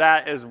see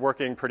that is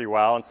working pretty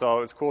well, and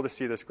so it's cool to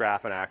see this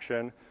graph in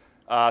action.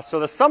 So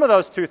the sum of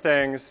those two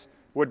things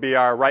would be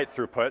our write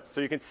throughput.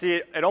 So you can see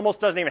it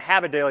almost doesn't even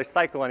have a daily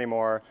cycle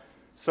anymore.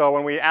 So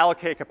when we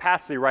allocate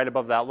capacity right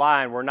above that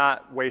line, we're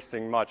not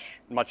wasting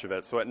much of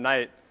it. So at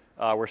night,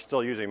 we're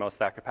still using most of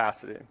that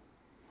capacity.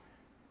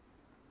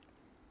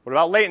 What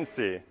about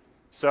latency?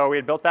 So we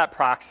had built that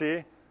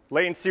proxy.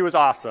 Latency was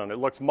awesome. It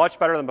looks much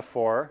better than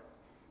before.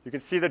 You can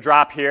see the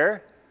drop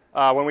here.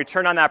 When we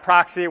turned on that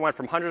proxy, it went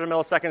from hundreds of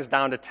milliseconds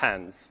down to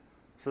tens.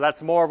 So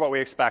that's more of what we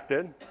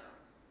expected.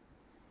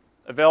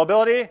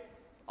 Availability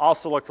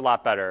also looked a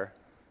lot better.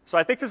 So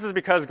I think this is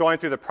because going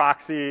through the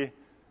proxy,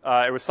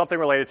 it was something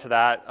related to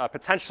that.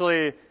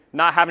 Potentially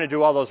not having to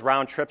do all those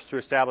round trips to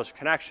establish a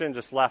connection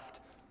just left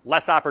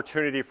less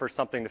opportunity for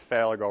something to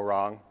fail or go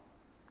wrong.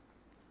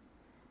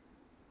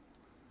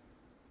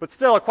 But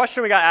still, a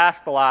question we got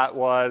asked a lot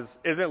was,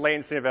 isn't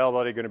latency and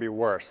availability going to be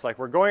worse? Like,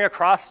 we're going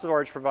across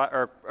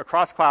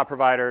across cloud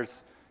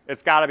providers.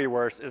 It's got to be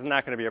worse. Isn't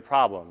that going to be a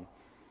problem?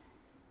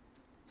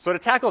 So to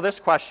tackle this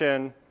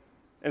question,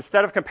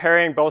 instead of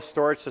comparing both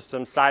storage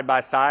systems side by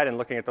side and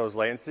looking at those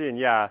latency, and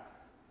yeah,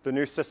 the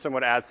new system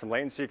would add some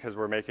latency because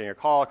we're making a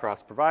call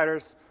across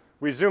providers,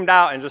 we zoomed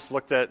out and just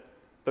looked at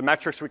the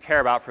metrics we care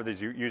about for the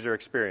user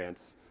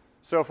experience.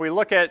 So if we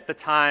look at the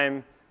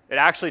time it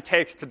actually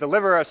takes to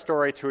deliver a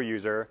story to a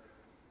user,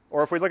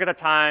 or if we look at the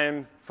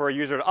time for a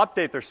user to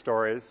update their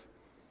stories,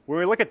 when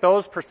we look at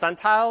those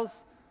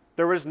percentiles,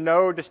 there was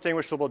no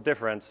distinguishable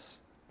difference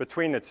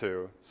between the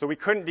two. So we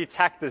couldn't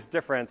detect this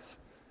difference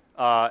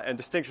and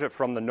distinguish it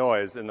from the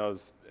noise in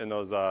those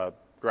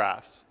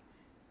graphs.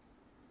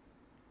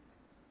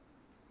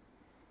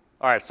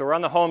 All right, so we're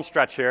on the home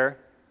stretch here.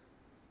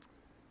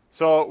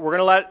 So we're going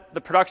to let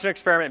the production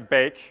experiment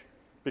bake,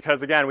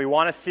 because again, we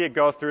want to see it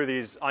go through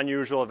these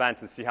unusual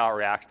events and see how it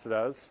reacts to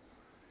those.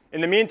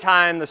 In the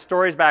meantime, the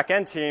stories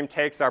backend team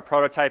takes our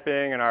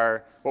prototyping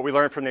and what we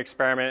learned from the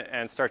experiment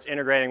and starts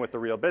integrating with the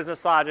real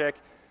business logic.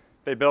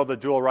 They build the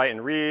dual write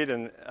and read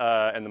and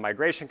the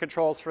migration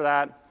controls for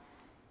that.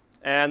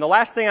 And the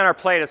last thing on our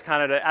plate is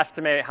kind of to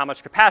estimate how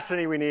much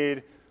capacity we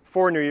need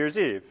for New Year's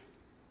Eve.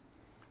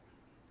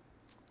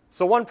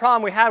 So one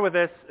problem we had with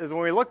this is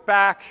when we look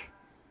back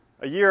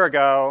a year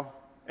ago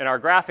in our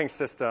graphing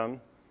system,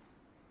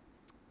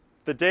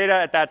 the data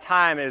at that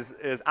time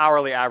is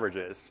hourly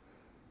averages.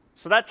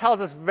 So that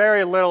tells us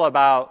very little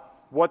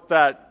about what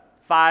that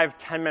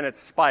 5-10 minute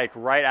spike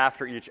right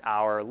after each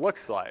hour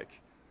looks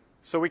like.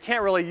 So we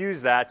can't really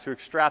use that to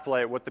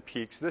extrapolate what the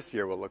peaks this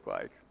year will look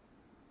like.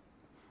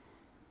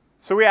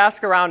 So we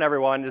ask around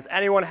everyone, does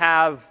anyone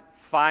have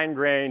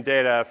fine-grained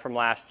data from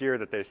last year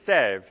that they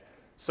saved?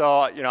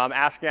 So I'm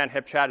asking on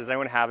HipChat, does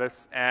anyone have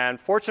this? And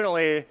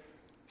fortunately,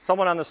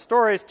 someone on the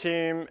stories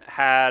team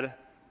had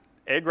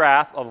a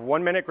graph of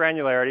 1 minute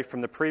granularity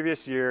from the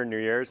previous year, New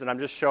Year's, and I'm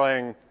just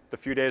showing the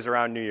few days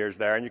around New Year's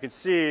there. And you can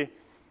see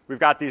we've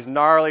got these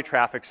gnarly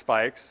traffic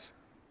spikes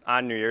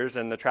on New Year's,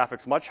 and the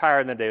traffic's much higher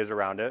than the days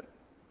around it.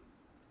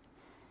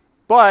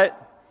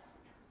 But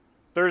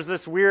there's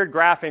this weird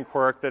graphing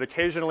quirk that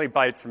occasionally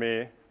bites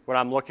me when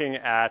I'm looking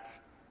at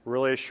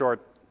really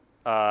short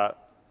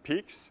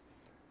peaks.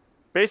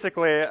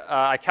 Basically,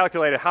 I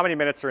calculated how many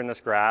minutes are in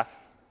this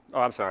graph.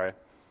 Oh, I'm sorry.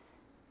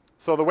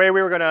 So the way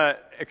we were going to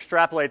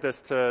extrapolate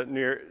this to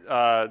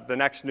the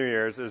next New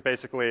Year's is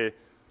basically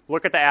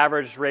look at the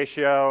average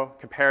ratio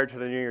compared to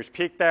the New Year's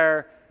peak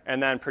there,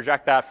 and then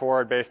project that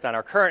forward based on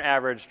our current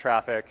average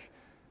traffic,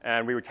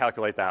 and we would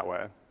calculate that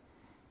way.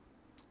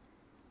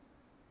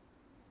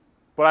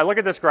 But I look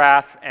at this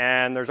graph,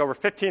 and there's over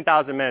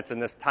 15,000 minutes in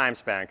this time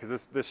span,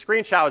 because this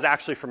screenshot was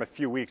actually from a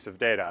few weeks of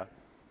data.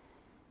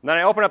 And then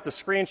I open up the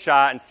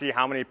screenshot and see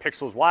how many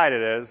pixels wide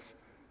it is,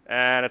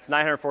 and it's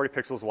 940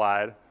 pixels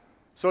wide.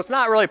 So it's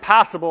not really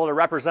possible to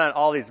represent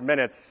all these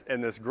minutes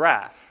in this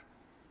graph.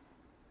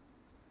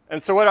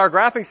 And so what our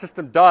graphing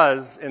system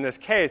does in this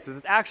case is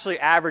it's actually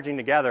averaging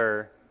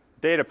together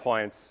data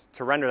points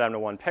to render them to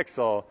 1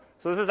 pixel.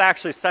 So this is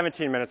actually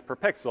 17 minutes per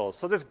pixel.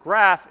 So this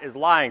graph is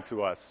lying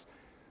to us.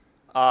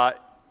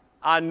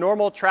 On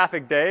normal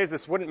traffic days,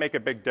 this wouldn't make a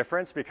big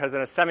difference because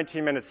in a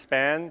 17-minute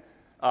span,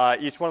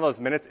 each one of those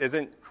minutes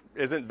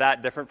isn't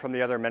that different from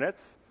the other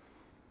minutes.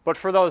 But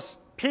for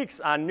those peaks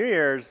on New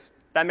Year's,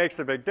 that makes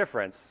a big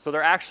difference. So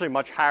they're actually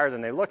much higher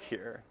than they look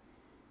here.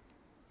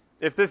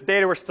 If this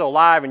data were still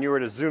live and you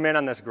were to zoom in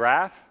on this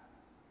graph,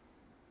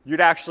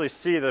 you'd actually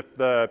see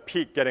the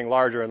peak getting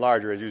larger and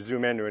larger as you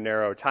zoom into a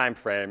narrow time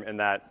frame, and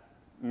that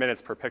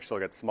minutes per pixel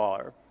gets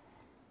smaller.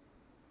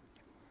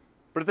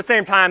 But at the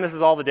same time, this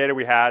is all the data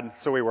we had,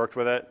 so we worked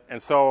with it.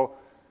 And so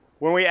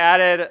when we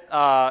added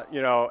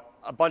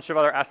a bunch of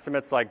other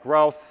estimates like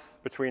growth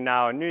between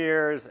now and New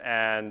Year's,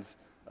 and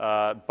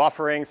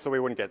buffering so we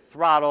wouldn't get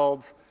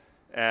throttled,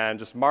 and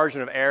just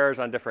margin of errors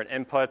on different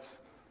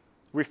inputs,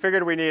 we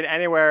figured we need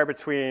anywhere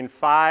between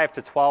 5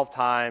 to 12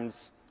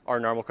 times our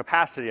normal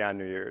capacity on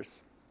New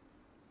Year's.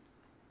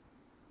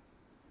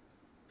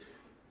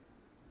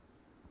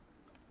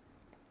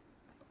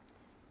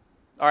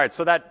 All right,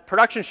 so that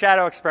production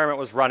shadow experiment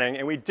was running,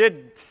 and we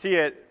did see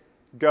it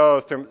go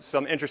through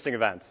some interesting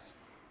events.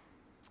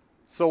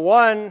 So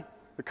one,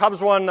 the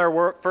Cubs won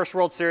their first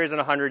World Series in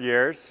 100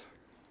 years,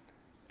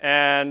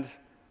 and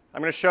I'm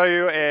going to show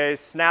you a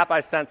snap I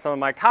sent some of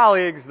my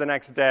colleagues the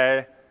next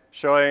day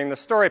showing the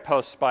story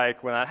post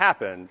spike when that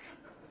happened.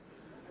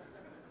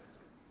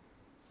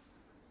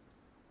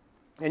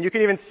 And you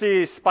can even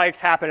see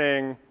spikes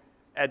happening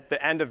at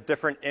the end of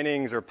different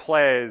innings or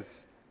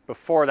plays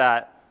before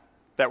that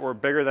were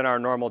bigger than our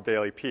normal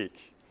daily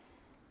peak.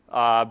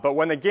 But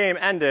when the game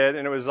ended,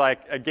 and it was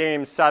like a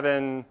game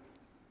 7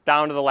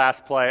 down to the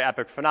last play,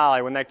 epic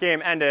finale, when that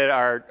game ended,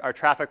 our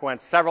traffic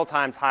went several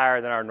times higher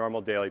than our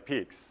normal daily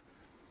peaks.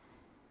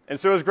 And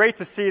so it was great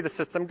to see the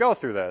system go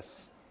through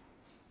this.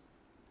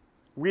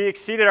 We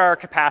exceeded our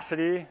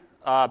capacity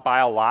by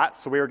a lot,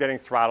 so we were getting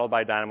throttled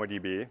by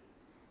DynamoDB.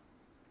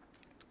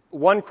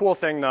 One cool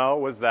thing, though,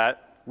 was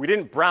that we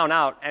didn't brown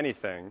out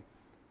anything.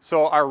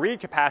 So our read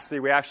capacity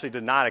we actually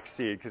did not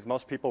exceed because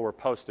most people were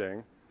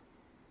posting.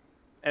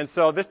 And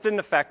so this didn't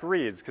affect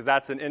reads because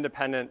that's an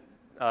independent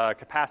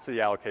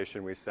capacity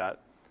allocation we set.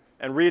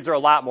 And reads are a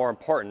lot more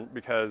important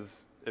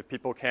because if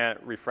people can't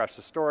refresh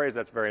the stories,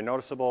 that's very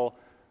noticeable.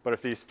 But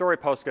if these story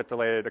posts get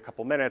delayed a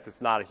couple minutes,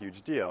 it's not a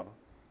huge deal.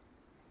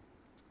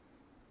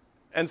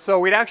 And so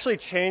we'd actually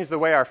changed the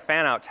way our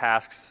fan-out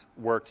tasks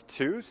worked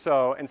too.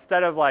 So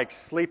instead of like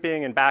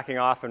sleeping and backing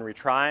off and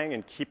retrying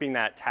and keeping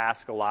that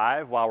task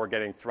alive while we're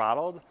getting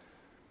throttled,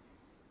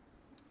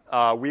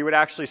 we would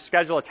actually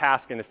schedule a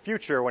task in the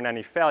future when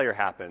any failure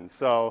happens.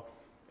 So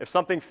if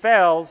something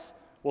fails,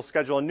 we'll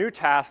schedule a new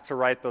task to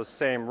write those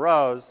same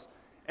rows,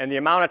 and the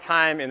amount of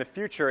time in the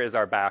future is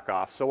our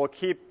back-off. So we'll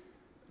keep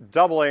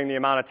doubling the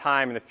amount of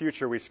time in the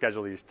future we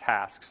schedule these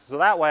tasks. So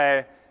that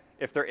way,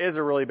 if there is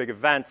a really big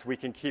event, we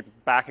can keep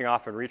backing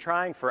off and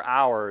retrying for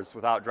hours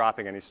without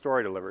dropping any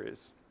story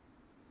deliveries.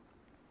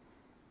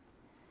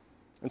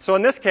 And so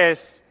in this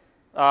case,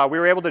 we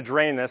were able to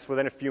drain this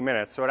within a few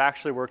minutes, so it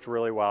actually worked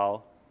really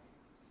well.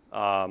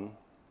 And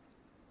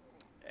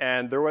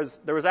there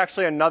was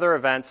actually another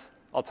event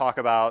I'll talk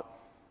about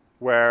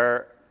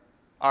where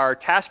our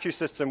task queue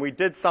system, we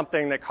did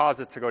something that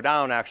caused it to go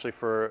down actually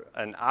for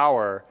an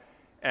hour,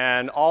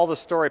 and all the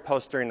story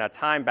posts during that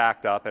time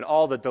backed up, and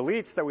all the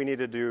deletes that we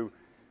needed to do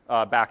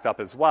backed up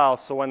as well.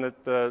 So when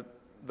the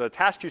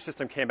task queue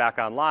system came back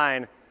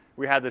online,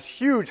 we had this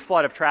huge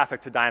flood of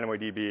traffic to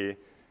DynamoDB.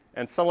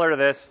 And similar to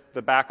this,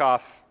 the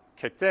backoff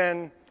kicked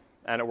in,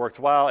 and it worked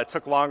well. It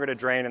took longer to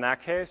drain in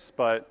that case,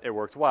 but it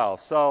worked well.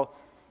 So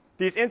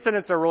these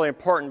incidents are really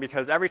important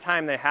because every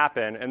time they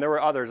happen, and there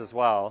were others as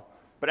well,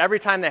 but every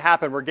time they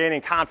happen, we're gaining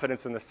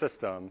confidence in the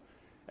system.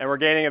 And we're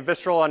gaining a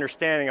visceral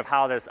understanding of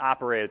how this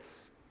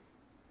operates,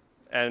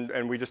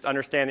 and we just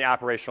understand the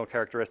operational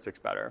characteristics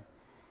better.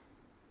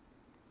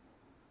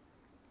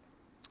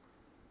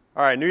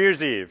 All right, New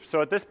Year's Eve.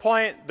 So at this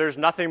point, there's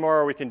nothing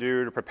more we can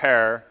do to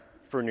prepare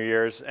for New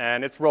Year's,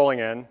 and it's rolling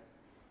in.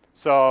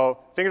 So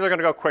things are going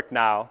to go quick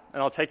now,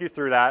 and I'll take you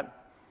through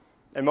that.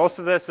 And most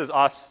of this is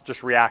us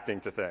just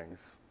reacting to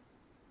things.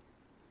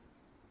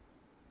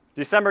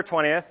 December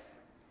 20th.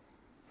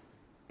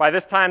 By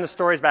this time, the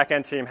Stories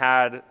backend team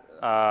had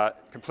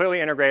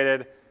completely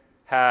integrated,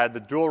 had the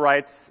dual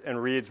writes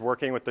and reads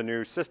working with the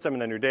new system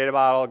and the new data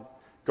model,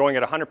 going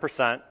at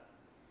 100%.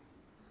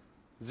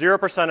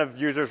 0% of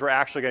users were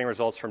actually getting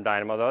results from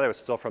Dynamo, though. They were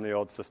still from the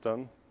old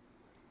system.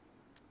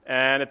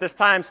 And at this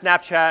time,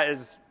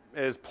 Snapchat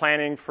is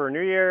planning for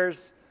New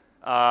Year's.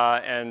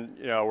 And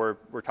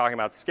we're talking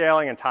about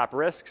scaling and top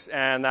risks.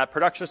 And that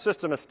production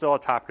system is still a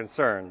top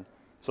concern.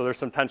 So there's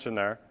some tension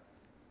there.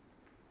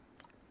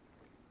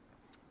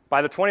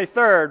 By the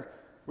 23rd,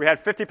 we had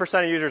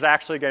 50% of users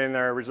actually getting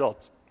their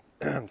results.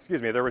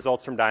 Their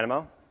results from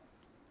Dynamo.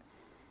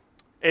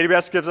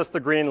 AWS gives us the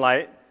green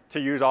light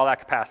to use all that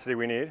capacity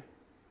we need.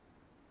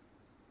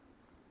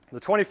 The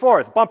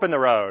 24th, bump in the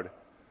road.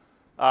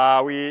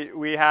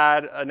 We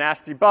had a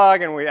nasty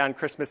bug, and on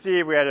Christmas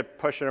Eve, we had to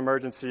push an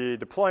emergency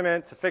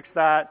deployment to fix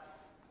that.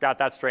 Got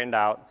that straightened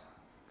out.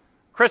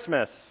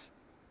 Christmas.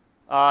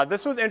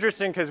 This was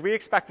interesting because we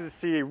expected to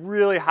see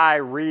really high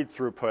read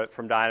throughput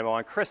from Dynamo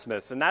on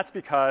Christmas, and that's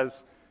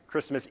because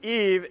Christmas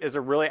Eve is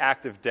a really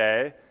active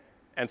day,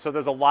 and so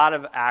there's a lot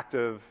of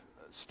active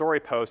story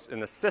posts in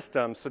the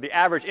system, so the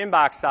average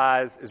inbox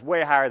size is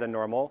way higher than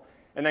normal.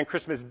 And then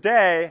Christmas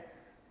Day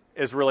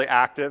is really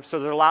active, so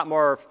there's a lot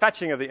more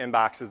fetching of the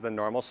inboxes than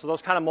normal, so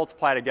those kind of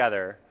multiply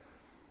together.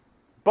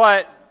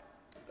 But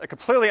a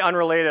completely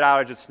unrelated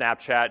outage at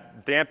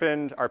Snapchat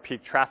dampened our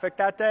peak traffic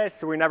that day,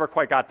 so we never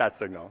quite got that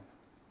signal.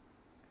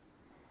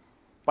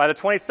 By the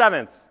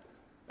 27th,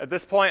 at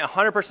this point,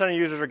 100% of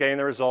users are getting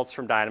the results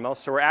from Dynamo,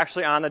 so we're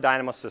actually on the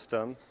Dynamo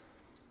system,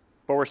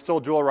 but we're still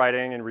dual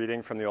writing and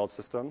reading from the old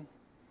system.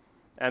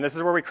 And this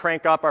is where we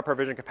crank up our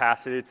provision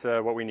capacity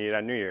to what we need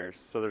on New Year's,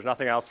 so there's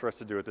nothing else for us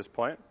to do at this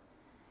point.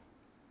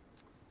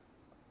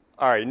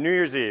 All right, New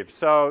Year's Eve.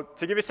 So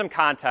to give you some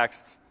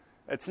context,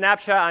 at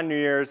Snapchat on New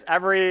Year's,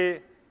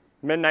 every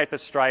midnight that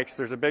strikes,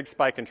 there's a big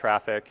spike in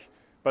traffic.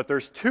 But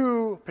there's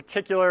two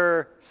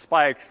particular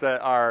spikes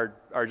that are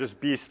just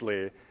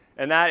beastly,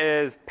 and that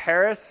is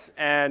Paris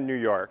and New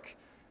York.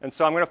 And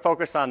so I'm going to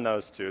focus on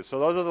those two. So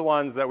those are the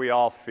ones that we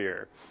all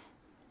fear.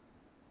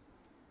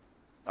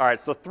 All right,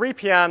 so 3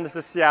 p.m., this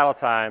is Seattle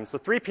time. So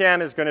 3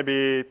 p.m. is going to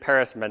be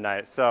Paris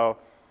midnight. So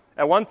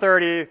at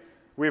 1:30,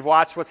 we've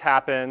watched what's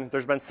happened.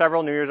 There's been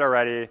several New Year's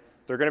already.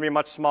 They're going to be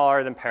much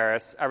smaller than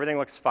Paris. Everything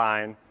looks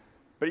fine.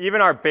 But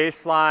even our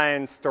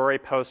baseline story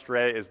post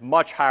rate is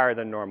much higher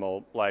than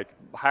normal, like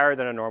higher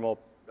than a normal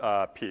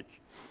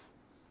peak.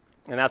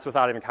 And that's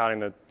without even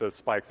counting the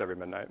spikes every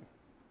midnight.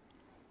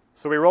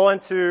 So we roll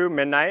into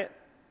midnight,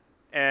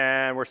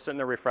 and we're sitting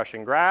there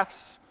refreshing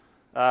graphs.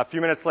 A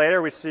few minutes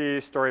later, we see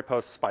story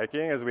posts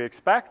spiking, as we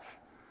expect.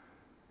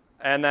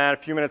 And then a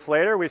few minutes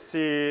later, we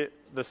see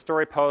the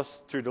story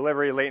post to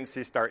delivery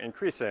latency start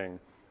increasing.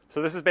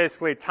 So this is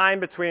basically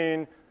time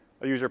between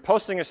a user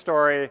posting a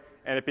story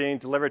and it being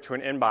delivered to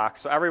an inbox.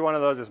 So every one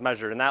of those is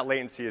measured, and that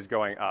latency is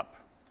going up.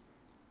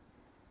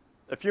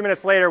 A few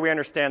minutes later, we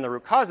understand the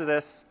root cause of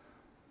this.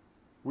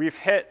 We've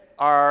hit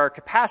our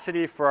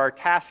capacity for our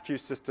task queue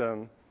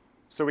system,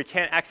 so we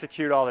can't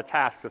execute all the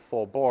tasks at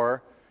full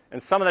bore.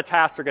 And some of the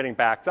tasks are getting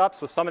backed up,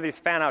 so some of these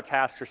fan-out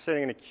tasks are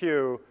sitting in a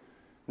queue,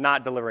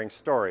 not delivering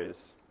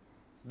stories.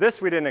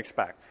 This we didn't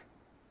expect.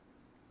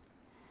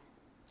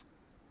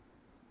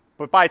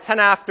 But by 10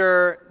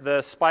 after,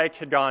 the spike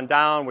had gone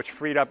down, which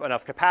freed up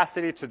enough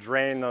capacity to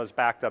drain those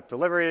backed up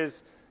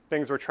deliveries.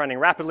 Things were trending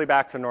rapidly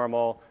back to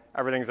normal.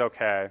 Everything's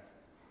OK.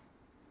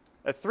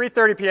 At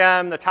 3:30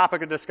 p.m., the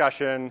topic of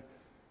discussion,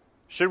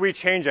 should we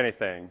change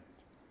anything?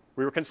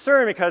 We were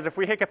concerned because if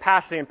we hit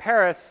capacity in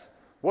Paris,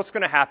 what's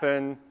going to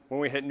happen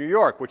when we hit New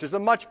York, which is a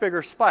much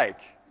bigger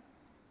spike?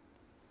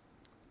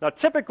 Now,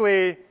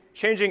 typically,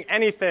 changing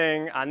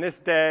anything on this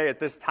day at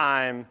this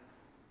time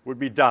would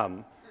be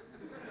dumb.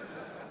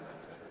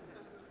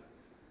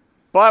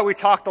 But we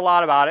talked a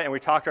lot about it, and we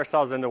talked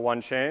ourselves into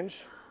one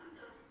change.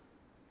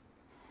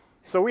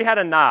 So we had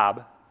a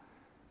knob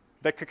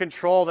that could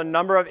control the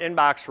number of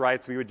inbox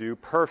writes we would do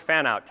per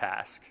fan-out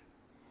task.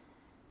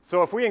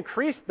 So if we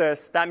increased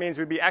this, that means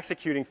we'd be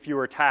executing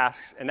fewer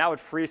tasks, and that would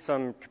free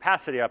some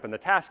capacity up in the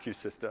task queue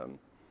system.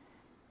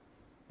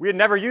 We had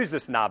never used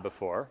this knob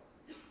before.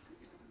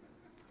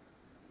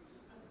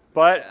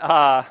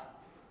 But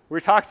we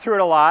talked through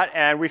it a lot,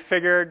 and we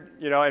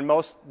figured, in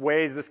most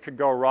ways this could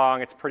go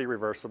wrong. It's pretty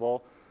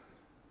reversible.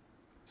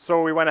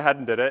 So we went ahead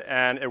and did it,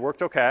 and it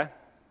worked OK.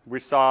 We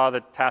saw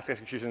the task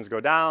executions go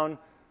down.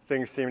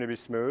 Things seemed to be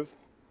smooth.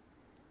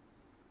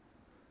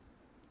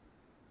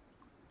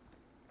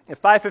 At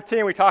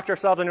 5:15, we talked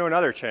ourselves into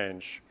another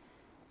change.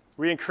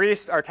 We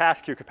increased our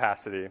task queue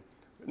capacity.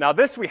 Now,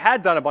 this we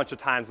had done a bunch of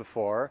times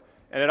before,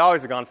 and it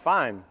always had gone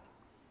fine.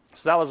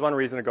 So that was one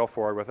reason to go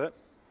forward with it.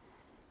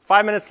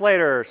 5 minutes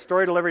later,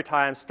 story delivery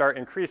times start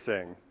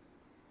increasing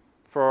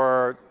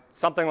for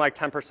something like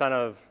 10%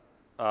 of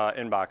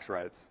inbox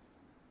writes.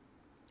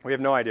 We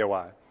have no idea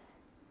why.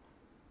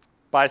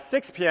 By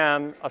 6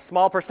 p.m., a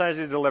small percentage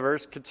of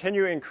delivers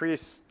continue to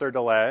increase their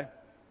delay.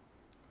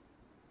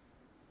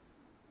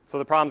 So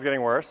the problem's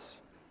getting worse.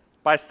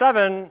 By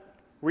 7,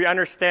 we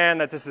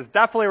understand that this is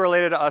definitely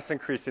related to us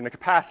increasing the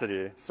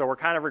capacity. So we're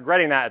kind of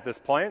regretting that at this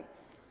point.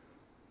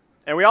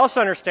 And we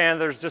also understand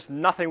there's just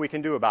nothing we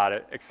can do about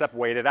it except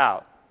wait it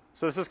out.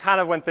 So this is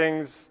kind of when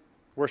things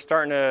were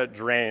starting to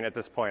drain at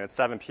this point at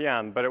 7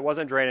 p.m., but it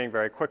wasn't draining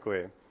very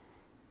quickly.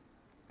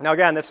 Now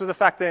again, it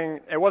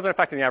wasn't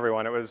affecting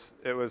everyone. It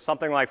was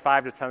something like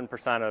 5 to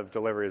 10% of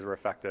deliveries were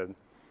affected.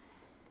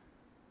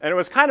 And it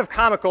was kind of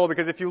comical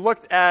because if you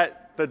looked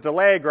at the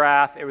delay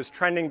graph, it was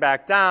trending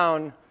back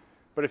down,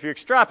 but if you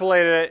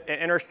extrapolated it, it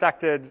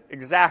intersected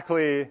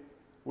exactly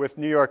with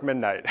New York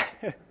midnight.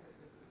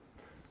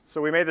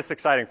 So we made this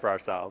exciting for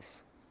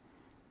ourselves.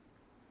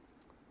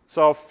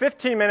 So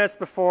 15 minutes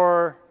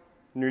before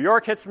New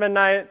York hits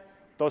midnight,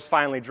 those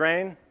finally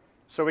drain,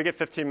 so we get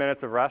 15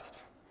 minutes of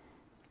rest.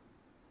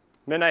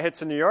 Midnight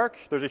hits in New York.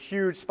 There's a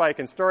huge spike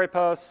in story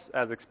posts,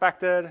 as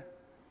expected. A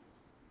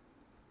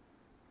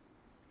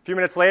few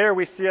minutes later,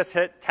 we see us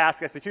hit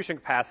task execution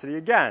capacity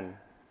again.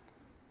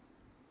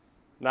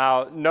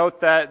 Now,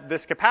 note that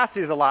this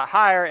capacity is a lot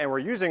higher, and we're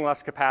using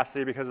less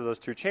capacity because of those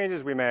two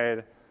changes we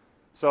made.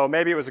 So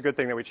maybe it was a good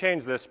thing that we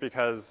changed this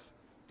because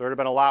there would have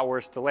been a lot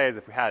worse delays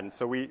if we hadn't.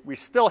 So we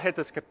still hit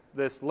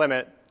this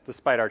limit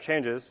despite our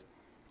changes.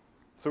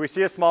 So we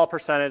see a small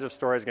percentage of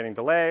stories getting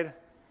delayed.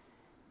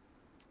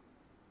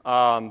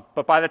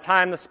 But by the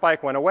time the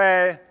spike went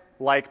away,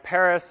 like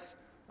Paris,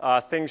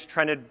 things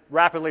trended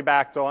rapidly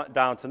back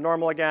down to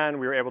normal again.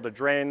 We were able to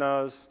drain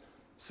those.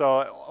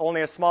 So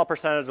only a small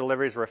percentage of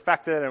deliveries were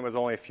affected, and it was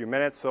only a few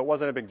minutes, so it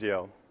wasn't a big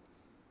deal.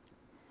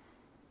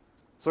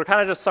 So to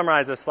kind of just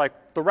summarize this,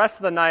 like the rest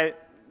of the night,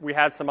 we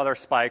had some other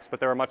spikes, but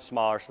they were much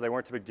smaller, so they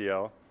weren't a big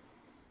deal.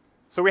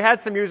 So we had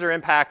some user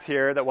impact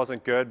here that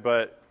wasn't good,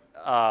 but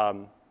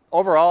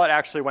overall, it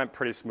actually went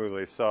pretty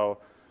smoothly. So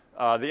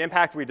the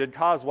impact we did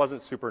cause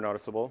wasn't super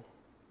noticeable.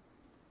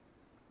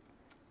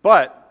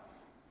 But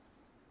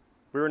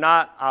we were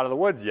not out of the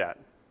woods yet.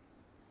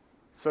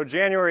 So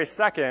January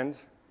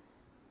 2nd,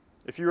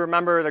 if you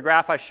remember the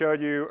graph I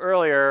showed you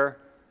earlier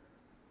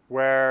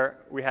where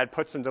we had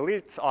puts and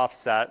deletes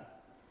offset,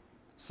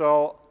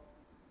 so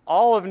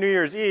all of New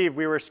Year's Eve,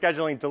 we were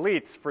scheduling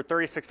deletes for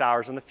 36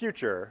 hours in the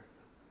future.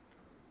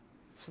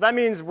 So that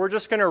means we're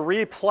just going to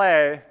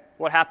replay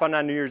what happened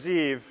on New Year's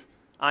Eve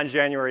on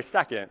January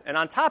 2nd. And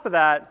on top of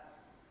that,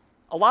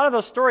 a lot of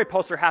those story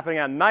posts are happening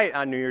at night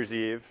on New Year's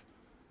Eve.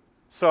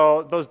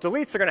 So those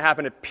deletes are going to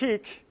happen at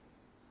peak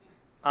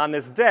on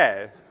this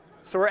day.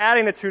 So we're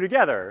adding the two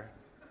together.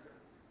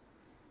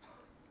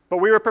 But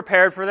we were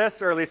prepared for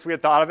this, or at least we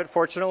had thought of it,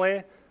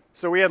 fortunately.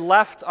 So we had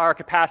left our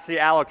capacity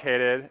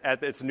allocated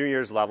at its New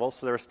Year's level,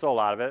 so there was still a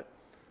lot of it.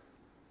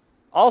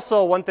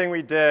 Also, one thing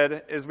we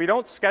did is we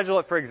don't schedule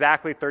it for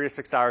exactly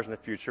 36 hours in the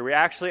future. We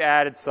actually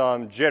added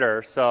some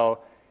jitter, so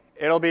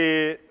it'll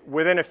be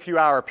within a few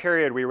hour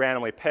period we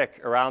randomly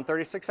pick around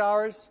 36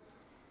 hours.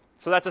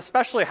 So that's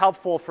especially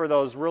helpful for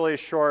those really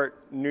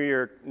short New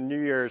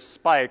Year's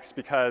spikes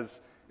because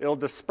it'll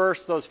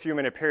disperse those few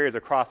minute periods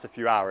across a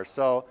few hours.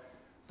 So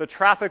the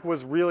traffic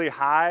was really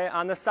high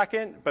on the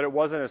 2nd, but it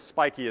wasn't as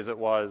spiky as it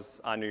was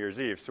on New Year's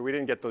Eve. So we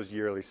didn't get those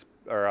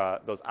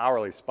those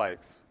hourly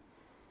spikes.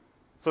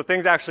 So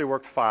things actually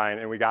worked fine,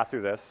 and we got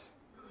through this.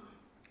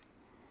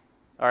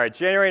 All right,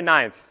 January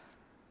 9th.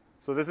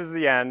 So this is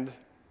the end.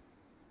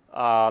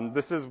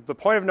 This is the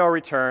point of no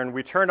return.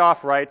 We turned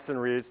off writes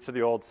and reads to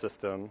the old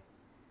system.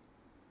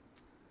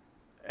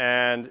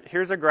 And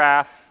here's a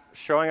graph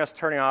showing us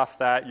turning off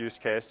that use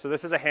case. So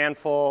this is a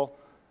handful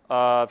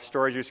of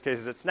storage use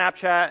cases at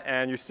Snapchat,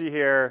 and you see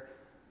here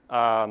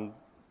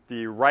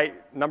the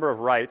number of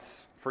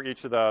writes for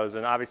each of those.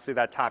 And obviously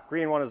that top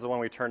green one is the one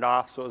we turned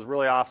off, so it was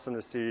really awesome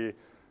to see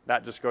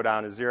that just go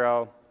down to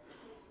 0.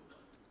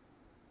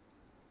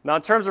 Now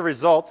in terms of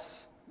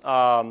results,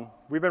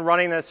 we've been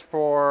running this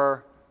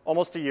for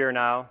almost a year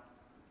now,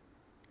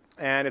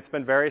 and it's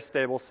been very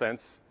stable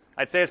since.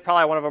 I'd say it's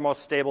probably one of our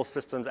most stable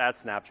systems at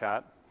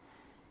Snapchat.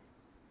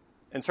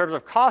 In terms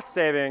of cost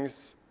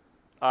savings,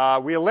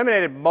 we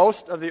eliminated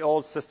most of the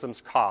old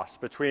system's costs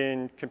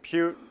between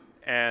compute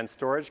and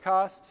storage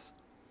costs,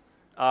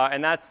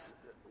 and that's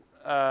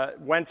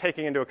when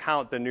taking into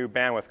account the new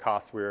bandwidth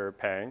costs we were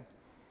paying.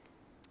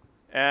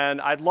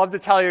 And I'd love to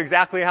tell you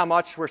exactly how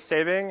much we're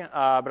saving,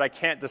 but I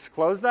can't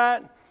disclose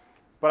that.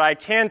 But I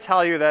can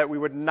tell you that we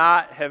would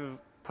not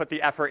have put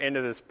the effort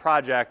into this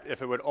project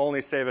if it would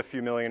only save a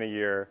few million a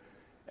year.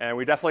 And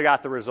we definitely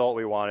got the result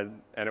we wanted,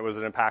 and it was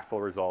an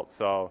impactful result.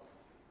 So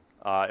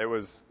it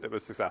was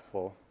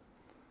successful.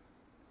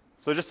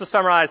 So just to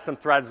summarize some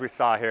threads we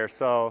saw here.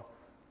 So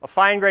a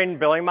fine-grained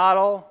billing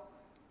model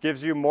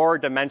gives you more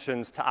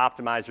dimensions to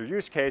optimize your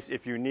use case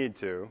if you need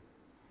to.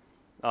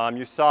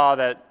 You saw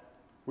that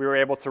we were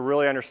able to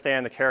really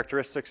understand the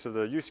characteristics of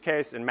the use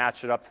case and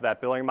match it up to that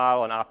billing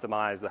model and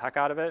optimize the heck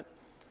out of it.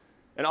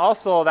 And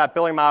also, that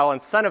billing model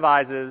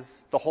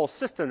incentivizes the whole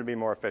system to be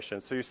more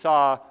efficient. So you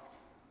saw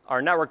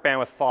our network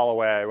bandwidth fall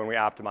away when we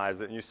optimized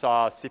it, and you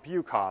saw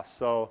CPU costs.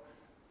 So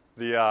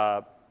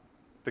the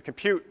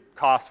compute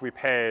costs we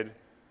paid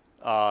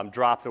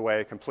dropped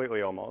away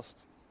completely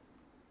almost.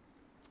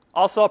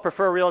 Also, I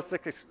prefer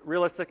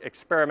realistic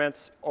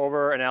experiments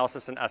over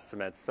analysis and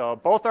estimates. So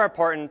both are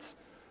important,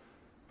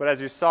 but as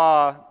you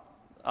saw,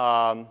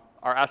 our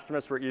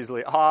estimates were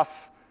easily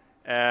off,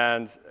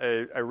 and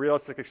a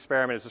realistic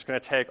experiment is just going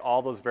to take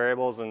all those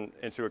variables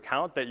into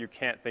account that you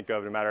can't think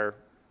of, no matter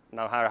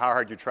how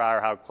hard you try or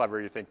how clever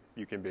you think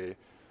you can be.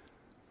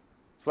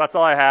 So that's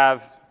all I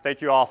have.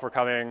 Thank you all for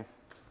coming.